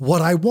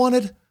what I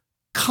wanted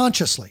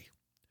consciously.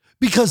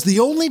 Because the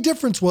only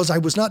difference was I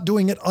was not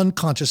doing it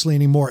unconsciously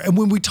anymore. And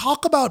when we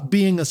talk about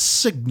being a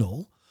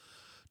signal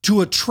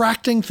to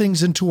attracting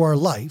things into our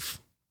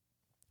life,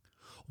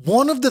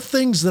 one of the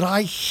things that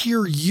I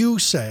hear you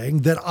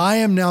saying that I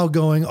am now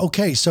going,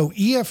 okay, so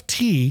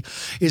EFT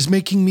is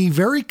making me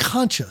very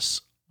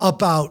conscious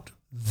about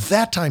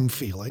that I'm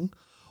feeling,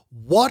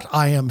 what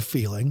I am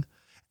feeling,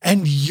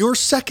 and your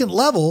second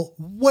level,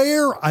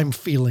 where I'm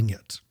feeling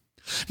it.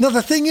 Now,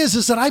 the thing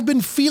is that I've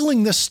been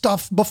feeling this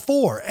stuff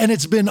before, and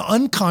it's been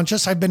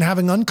unconscious. I've been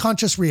having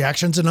unconscious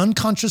reactions and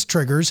unconscious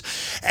triggers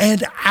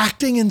and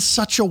acting in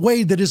such a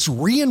way that is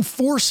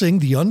reinforcing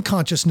the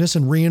unconsciousness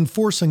and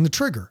reinforcing the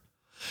trigger.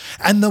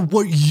 And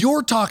what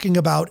you're talking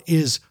about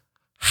is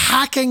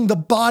hacking the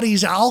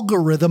body's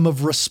algorithm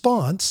of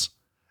response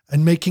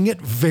and making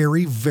it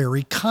very,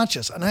 very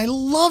conscious. And I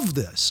love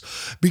this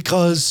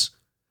because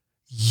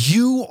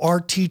you are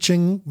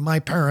teaching my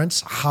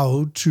parents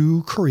how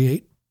to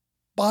create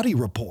body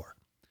rapport.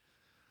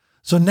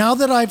 So now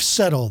that I've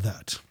said all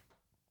that,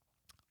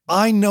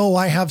 I know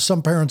I have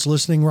some parents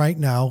listening right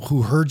now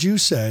who heard you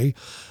say,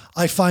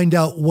 I find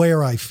out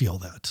where I feel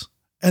that.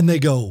 And they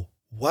go,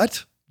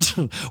 what?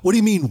 What do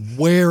you mean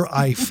where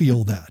I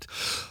feel that?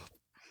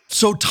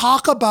 So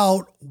talk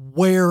about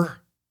where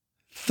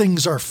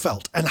things are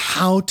felt and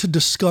how to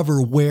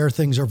discover where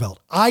things are felt.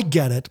 I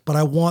get it, but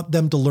I want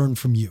them to learn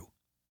from you.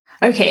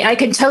 Okay, I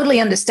can totally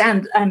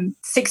understand.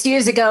 6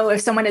 years ago, if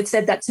someone had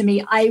said that to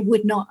me, I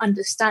would not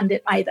understand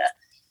it either.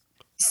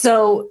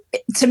 So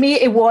to me,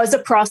 it was a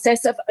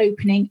process of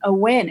opening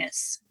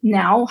awareness.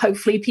 Now,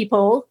 hopefully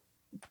people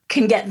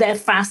can get there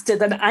faster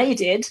than I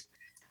did,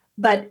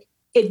 but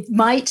it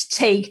might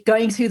take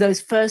going through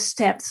those first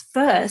steps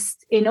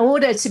first in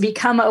order to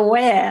become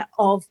aware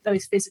of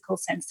those physical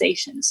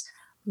sensations.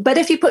 But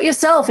if you put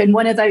yourself in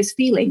one of those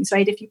feelings,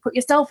 right, if you put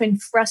yourself in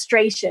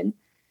frustration,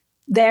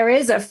 there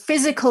is a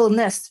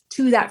physicalness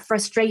to that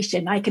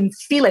frustration. I can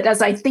feel it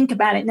as I think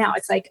about it now.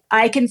 It's like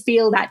I can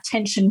feel that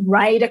tension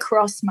right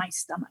across my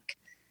stomach.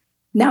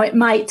 Now, it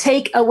might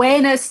take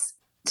awareness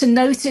to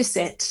notice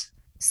it.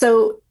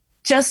 So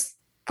just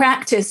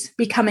practice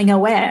becoming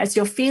aware as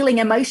you're feeling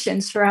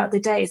emotions throughout the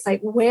day. It's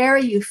like, where are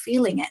you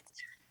feeling it?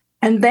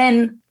 And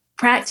then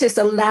practice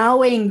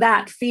allowing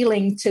that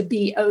feeling to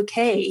be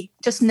okay,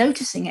 just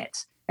noticing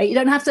it. Right? You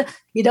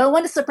don't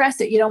want to suppress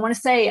it. You don't want to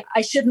say,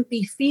 I shouldn't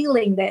be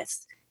feeling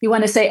this. You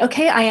want to say,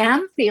 okay, I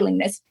am feeling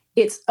this.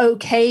 It's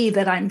okay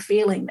that I'm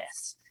feeling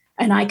this.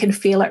 And I can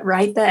feel it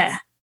right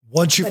there.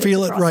 Once you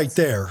feel it right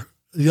there,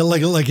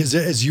 like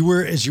as you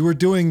were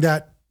doing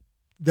that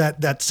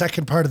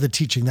second part of the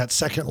teaching, that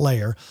second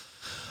layer,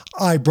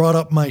 I brought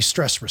up my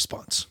stress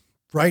response.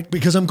 right?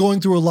 Because I'm going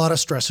through a lot of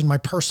stress in my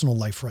personal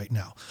life right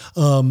now,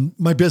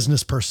 my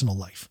business personal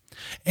life.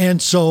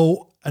 And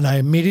I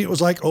immediately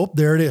was like, oh,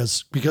 there it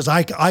is. Because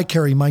I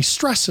carry my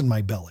stress in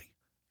my belly,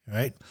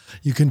 right?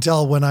 You can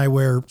tell when I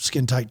wear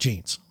skin tight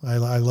jeans,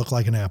 I look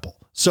like an apple.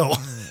 So,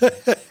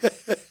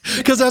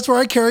 because that's where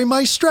I carry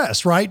my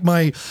stress, right?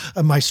 My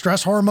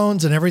stress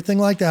hormones and everything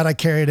like that, I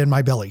carry it in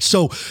my belly.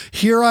 So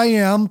here I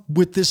am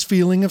with this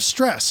feeling of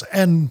stress,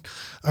 and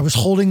I was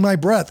holding my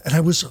breath, and I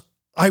was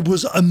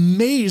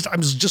amazed. I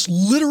was just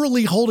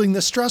literally holding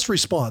the stress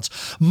response.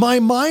 My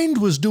mind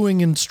was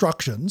doing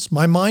instructions.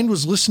 My mind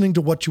was listening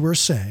to what you were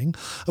saying.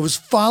 I was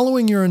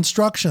following your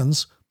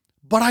instructions,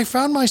 but I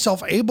found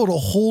myself able to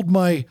hold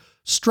my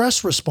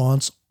stress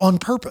response on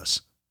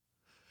purpose.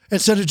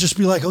 Instead of just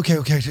be like, okay,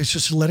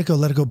 just let it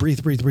go,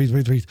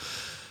 breathe.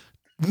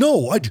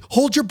 No,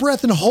 hold your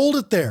breath and hold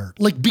it there.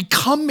 Like,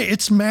 become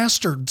its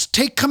master.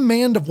 Take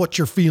command of what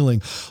you're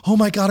feeling. Oh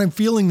my God, I'm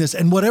feeling this.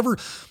 And whatever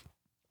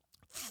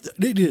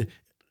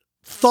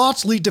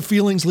thoughts lead to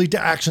feelings, lead to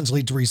actions,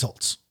 lead to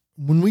results.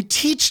 When we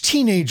teach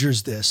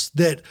teenagers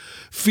that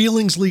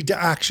feelings lead to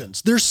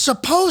actions, there's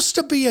supposed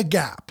to be a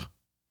gap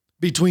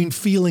between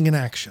feeling and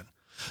action.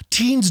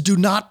 Teens do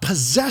not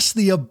possess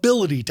the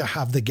ability to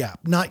have the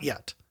gap, not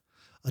yet.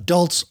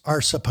 Adults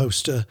are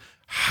supposed to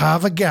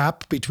have a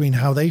gap between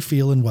how they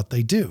feel and what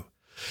they do.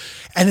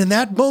 And in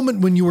that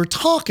moment when you were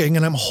talking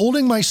and I'm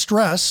holding my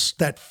stress,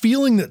 that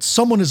feeling that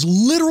someone has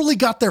literally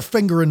got their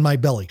finger in my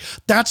belly,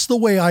 that's the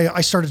way I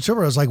started to.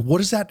 I was like, what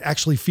does that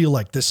actually feel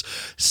like? This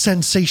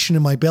sensation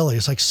in my belly.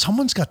 It's like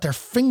someone's got their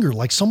finger,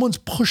 like someone's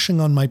pushing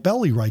on my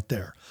belly right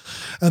there.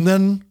 And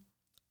then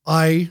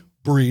I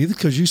breathe,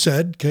 because you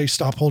said, okay,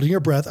 stop holding your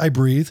breath. I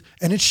breathe,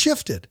 and it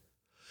shifted.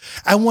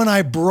 And when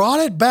I brought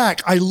it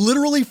back, I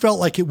literally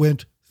felt like it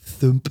went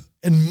thump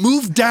and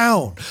moved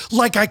down,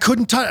 like I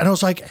couldn't touch. And I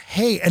was like,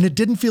 hey, and it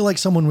didn't feel like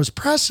someone was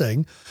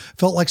pressing. It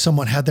felt like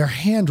someone had their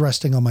hand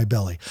resting on my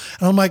belly.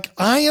 And I'm like,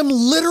 I am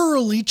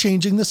literally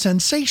changing the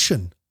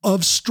sensation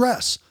of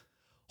stress.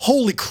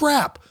 Holy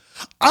crap,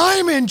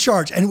 I'm in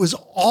charge. And it was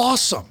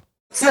awesome.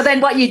 So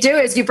then what you do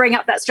is you bring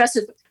up that stress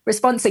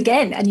response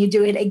again, and you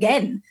do it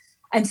again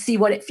and see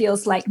what it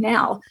feels like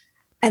now.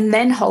 And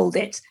then hold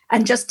it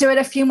and just do it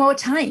a few more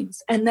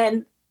times. And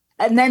then,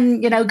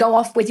 go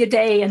off with your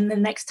day. And the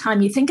next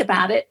time you think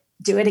about it,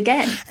 do it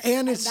again.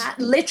 And that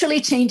literally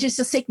changes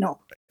the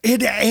signal.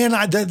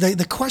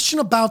 The question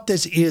about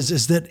this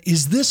is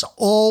this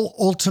all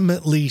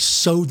ultimately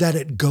so that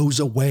it goes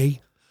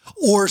away,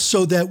 or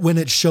so that when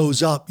it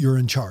shows up, you're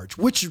in charge?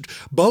 Which,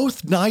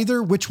 both,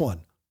 neither, which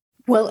one?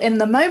 Well, in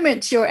the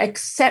moment you're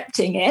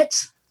accepting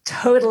it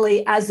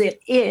totally as it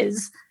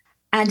is,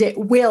 and it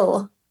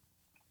will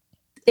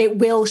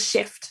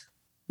shift.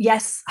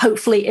 Yes,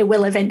 hopefully it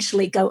will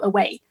eventually go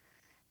away,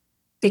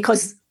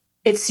 because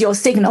it's your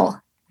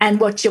signal, and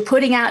what you're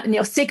putting out in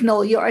your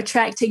signal, you're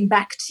attracting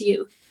back to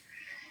you.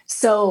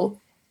 So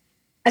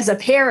as a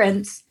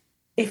parent,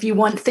 if you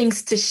want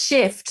things to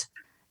shift,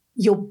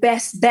 your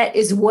best bet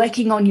is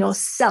working on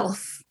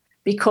yourself,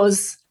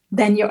 because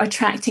then you're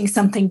attracting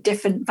something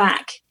different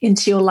back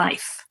into your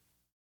life.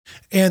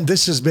 And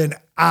this has been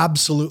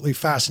absolutely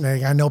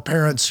fascinating. I know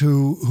parents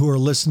who are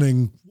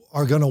listening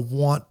are going to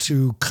want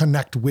to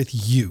connect with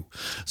you.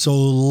 So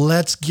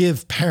let's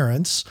give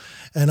parents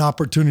an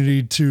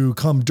opportunity to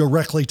come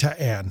directly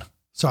to Anne.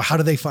 So how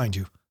do they find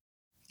you?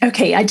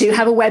 Okay, I do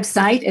have a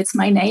website. It's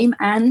my name,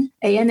 Anne,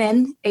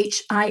 ANNHINCE.com.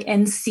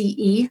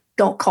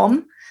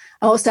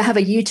 I also have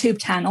a YouTube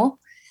channel,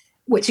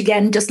 which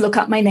again, just look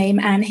up my name,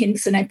 Anne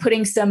Hintz, and I'm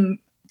putting some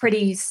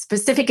pretty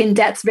specific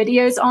in-depth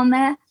videos on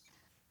there,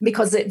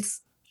 because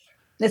it's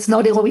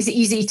not always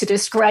easy to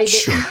describe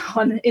it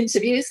on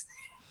interviews.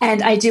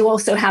 And I do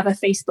also have a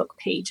Facebook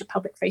page, a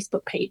public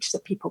Facebook page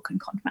that people can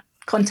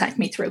contact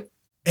me through.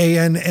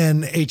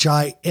 ANNHINCE.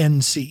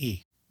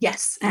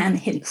 Yes, Anne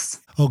Hintz.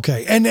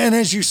 Okay. And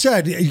as you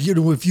said, if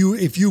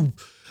you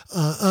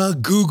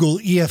Google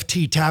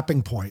EFT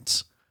tapping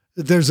points,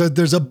 there's a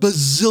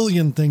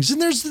bazillion things,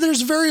 and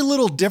there's very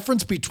little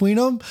difference between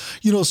them.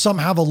 Some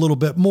have a little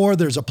bit more.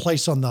 There's a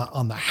place on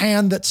the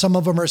hand that some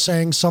of them are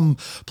saying, some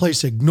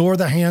place ignore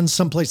the hand,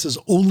 some places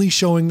only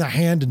showing the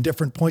hand and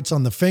different points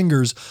on the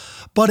fingers.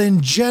 But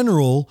in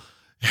general,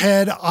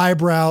 head,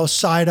 eyebrow,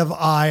 side of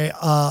eye,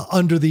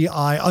 under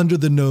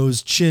the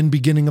nose, chin,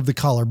 beginning of the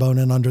collarbone,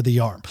 and under the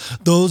arm.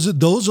 Those are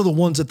the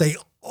ones that they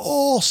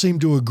all seem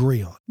to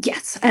agree on.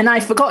 Yes. And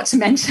I forgot to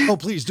mention. Oh,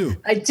 please do.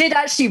 I did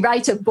actually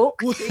write a book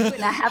too,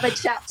 and I have a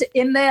chapter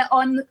in there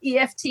on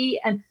EFT,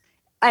 and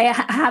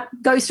I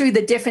go through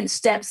the different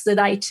steps that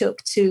I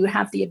took to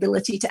have the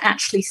ability to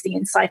actually see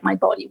inside my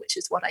body, which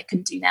is what I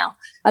can do now.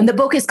 And the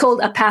book is called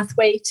A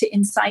Pathway to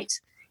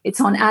Insight.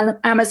 It's on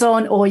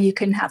Amazon, or you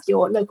can have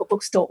your local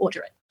bookstore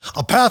order it.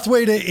 A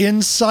Pathway to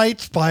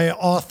Insight by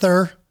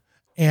author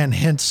Anne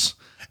Hintz.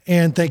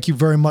 And thank you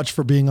very much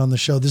for being on the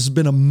show. This has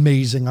been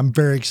amazing. I'm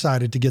very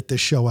excited to get this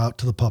show out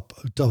to the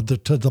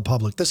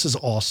public. This is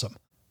awesome.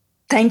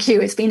 Thank you.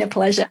 It's been a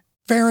pleasure.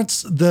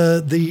 Parents,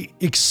 the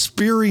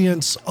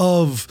experience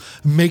of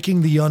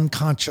making the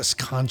unconscious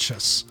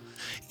conscious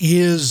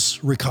is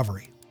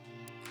recovery,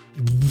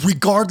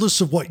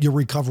 regardless of what you're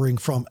recovering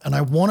from. And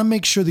I want to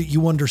make sure that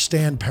you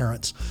understand,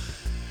 parents,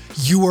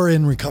 you are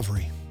in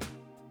recovery.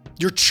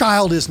 Your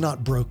child is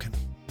not broken.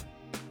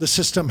 The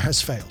system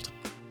has failed.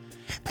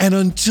 And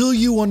until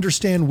you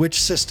understand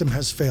which system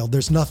has failed,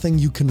 there's nothing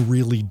you can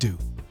really do.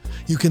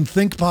 You can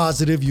think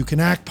positive, you can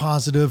act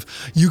positive,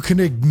 you can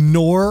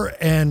ignore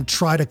and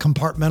try to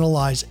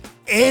compartmentalize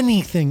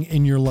anything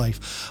in your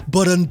life.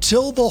 But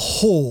until the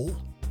whole,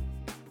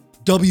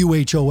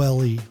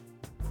 WHOLE,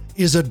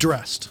 is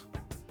addressed,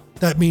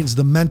 that means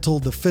the mental,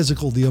 the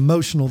physical, the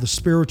emotional, the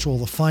spiritual,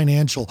 the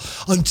financial,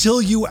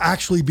 until you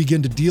actually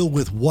begin to deal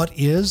with what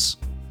is,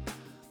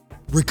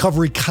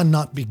 recovery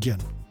cannot begin.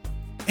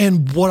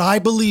 And what I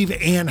believe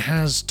Anne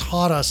has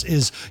taught us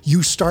is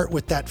you start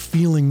with that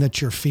feeling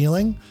that you're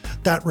feeling,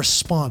 that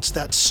response,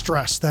 that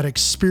stress, that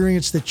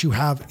experience that you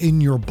have in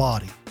your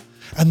body.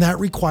 And that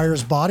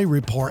requires body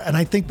rapport. And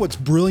I think what's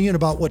brilliant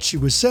about what she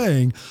was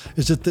saying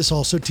is that this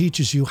also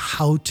teaches you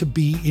how to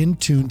be in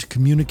tune, to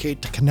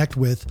communicate, to connect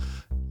with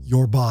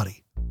your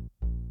body.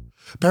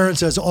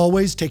 Parents, as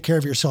always, take care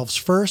of yourselves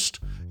first,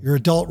 your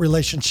adult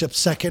relationships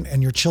second,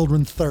 and your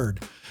children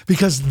third.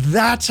 Because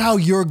that's how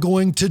you're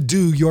going to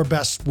do your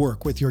best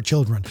work with your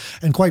children.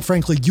 And quite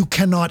frankly, you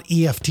cannot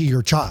EFT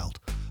your child,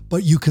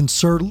 but you can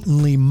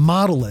certainly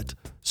model it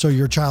so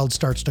your child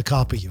starts to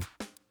copy you.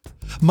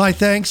 My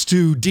thanks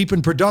to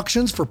Deepen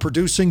Productions for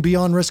producing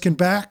Beyond Risk and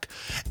Back,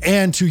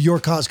 and to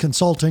Your Cause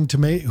Consulting,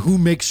 who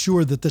makes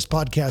sure that this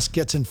podcast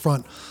gets in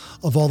front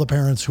of all the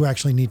parents who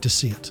actually need to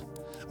see it.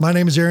 My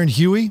name is Aaron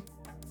Huey.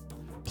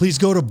 Please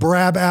go to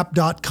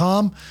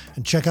brabapp.com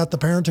and check out the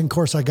parenting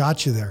course I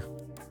got you there.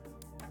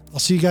 I'll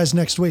see you guys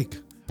next week.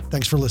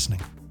 Thanks for listening.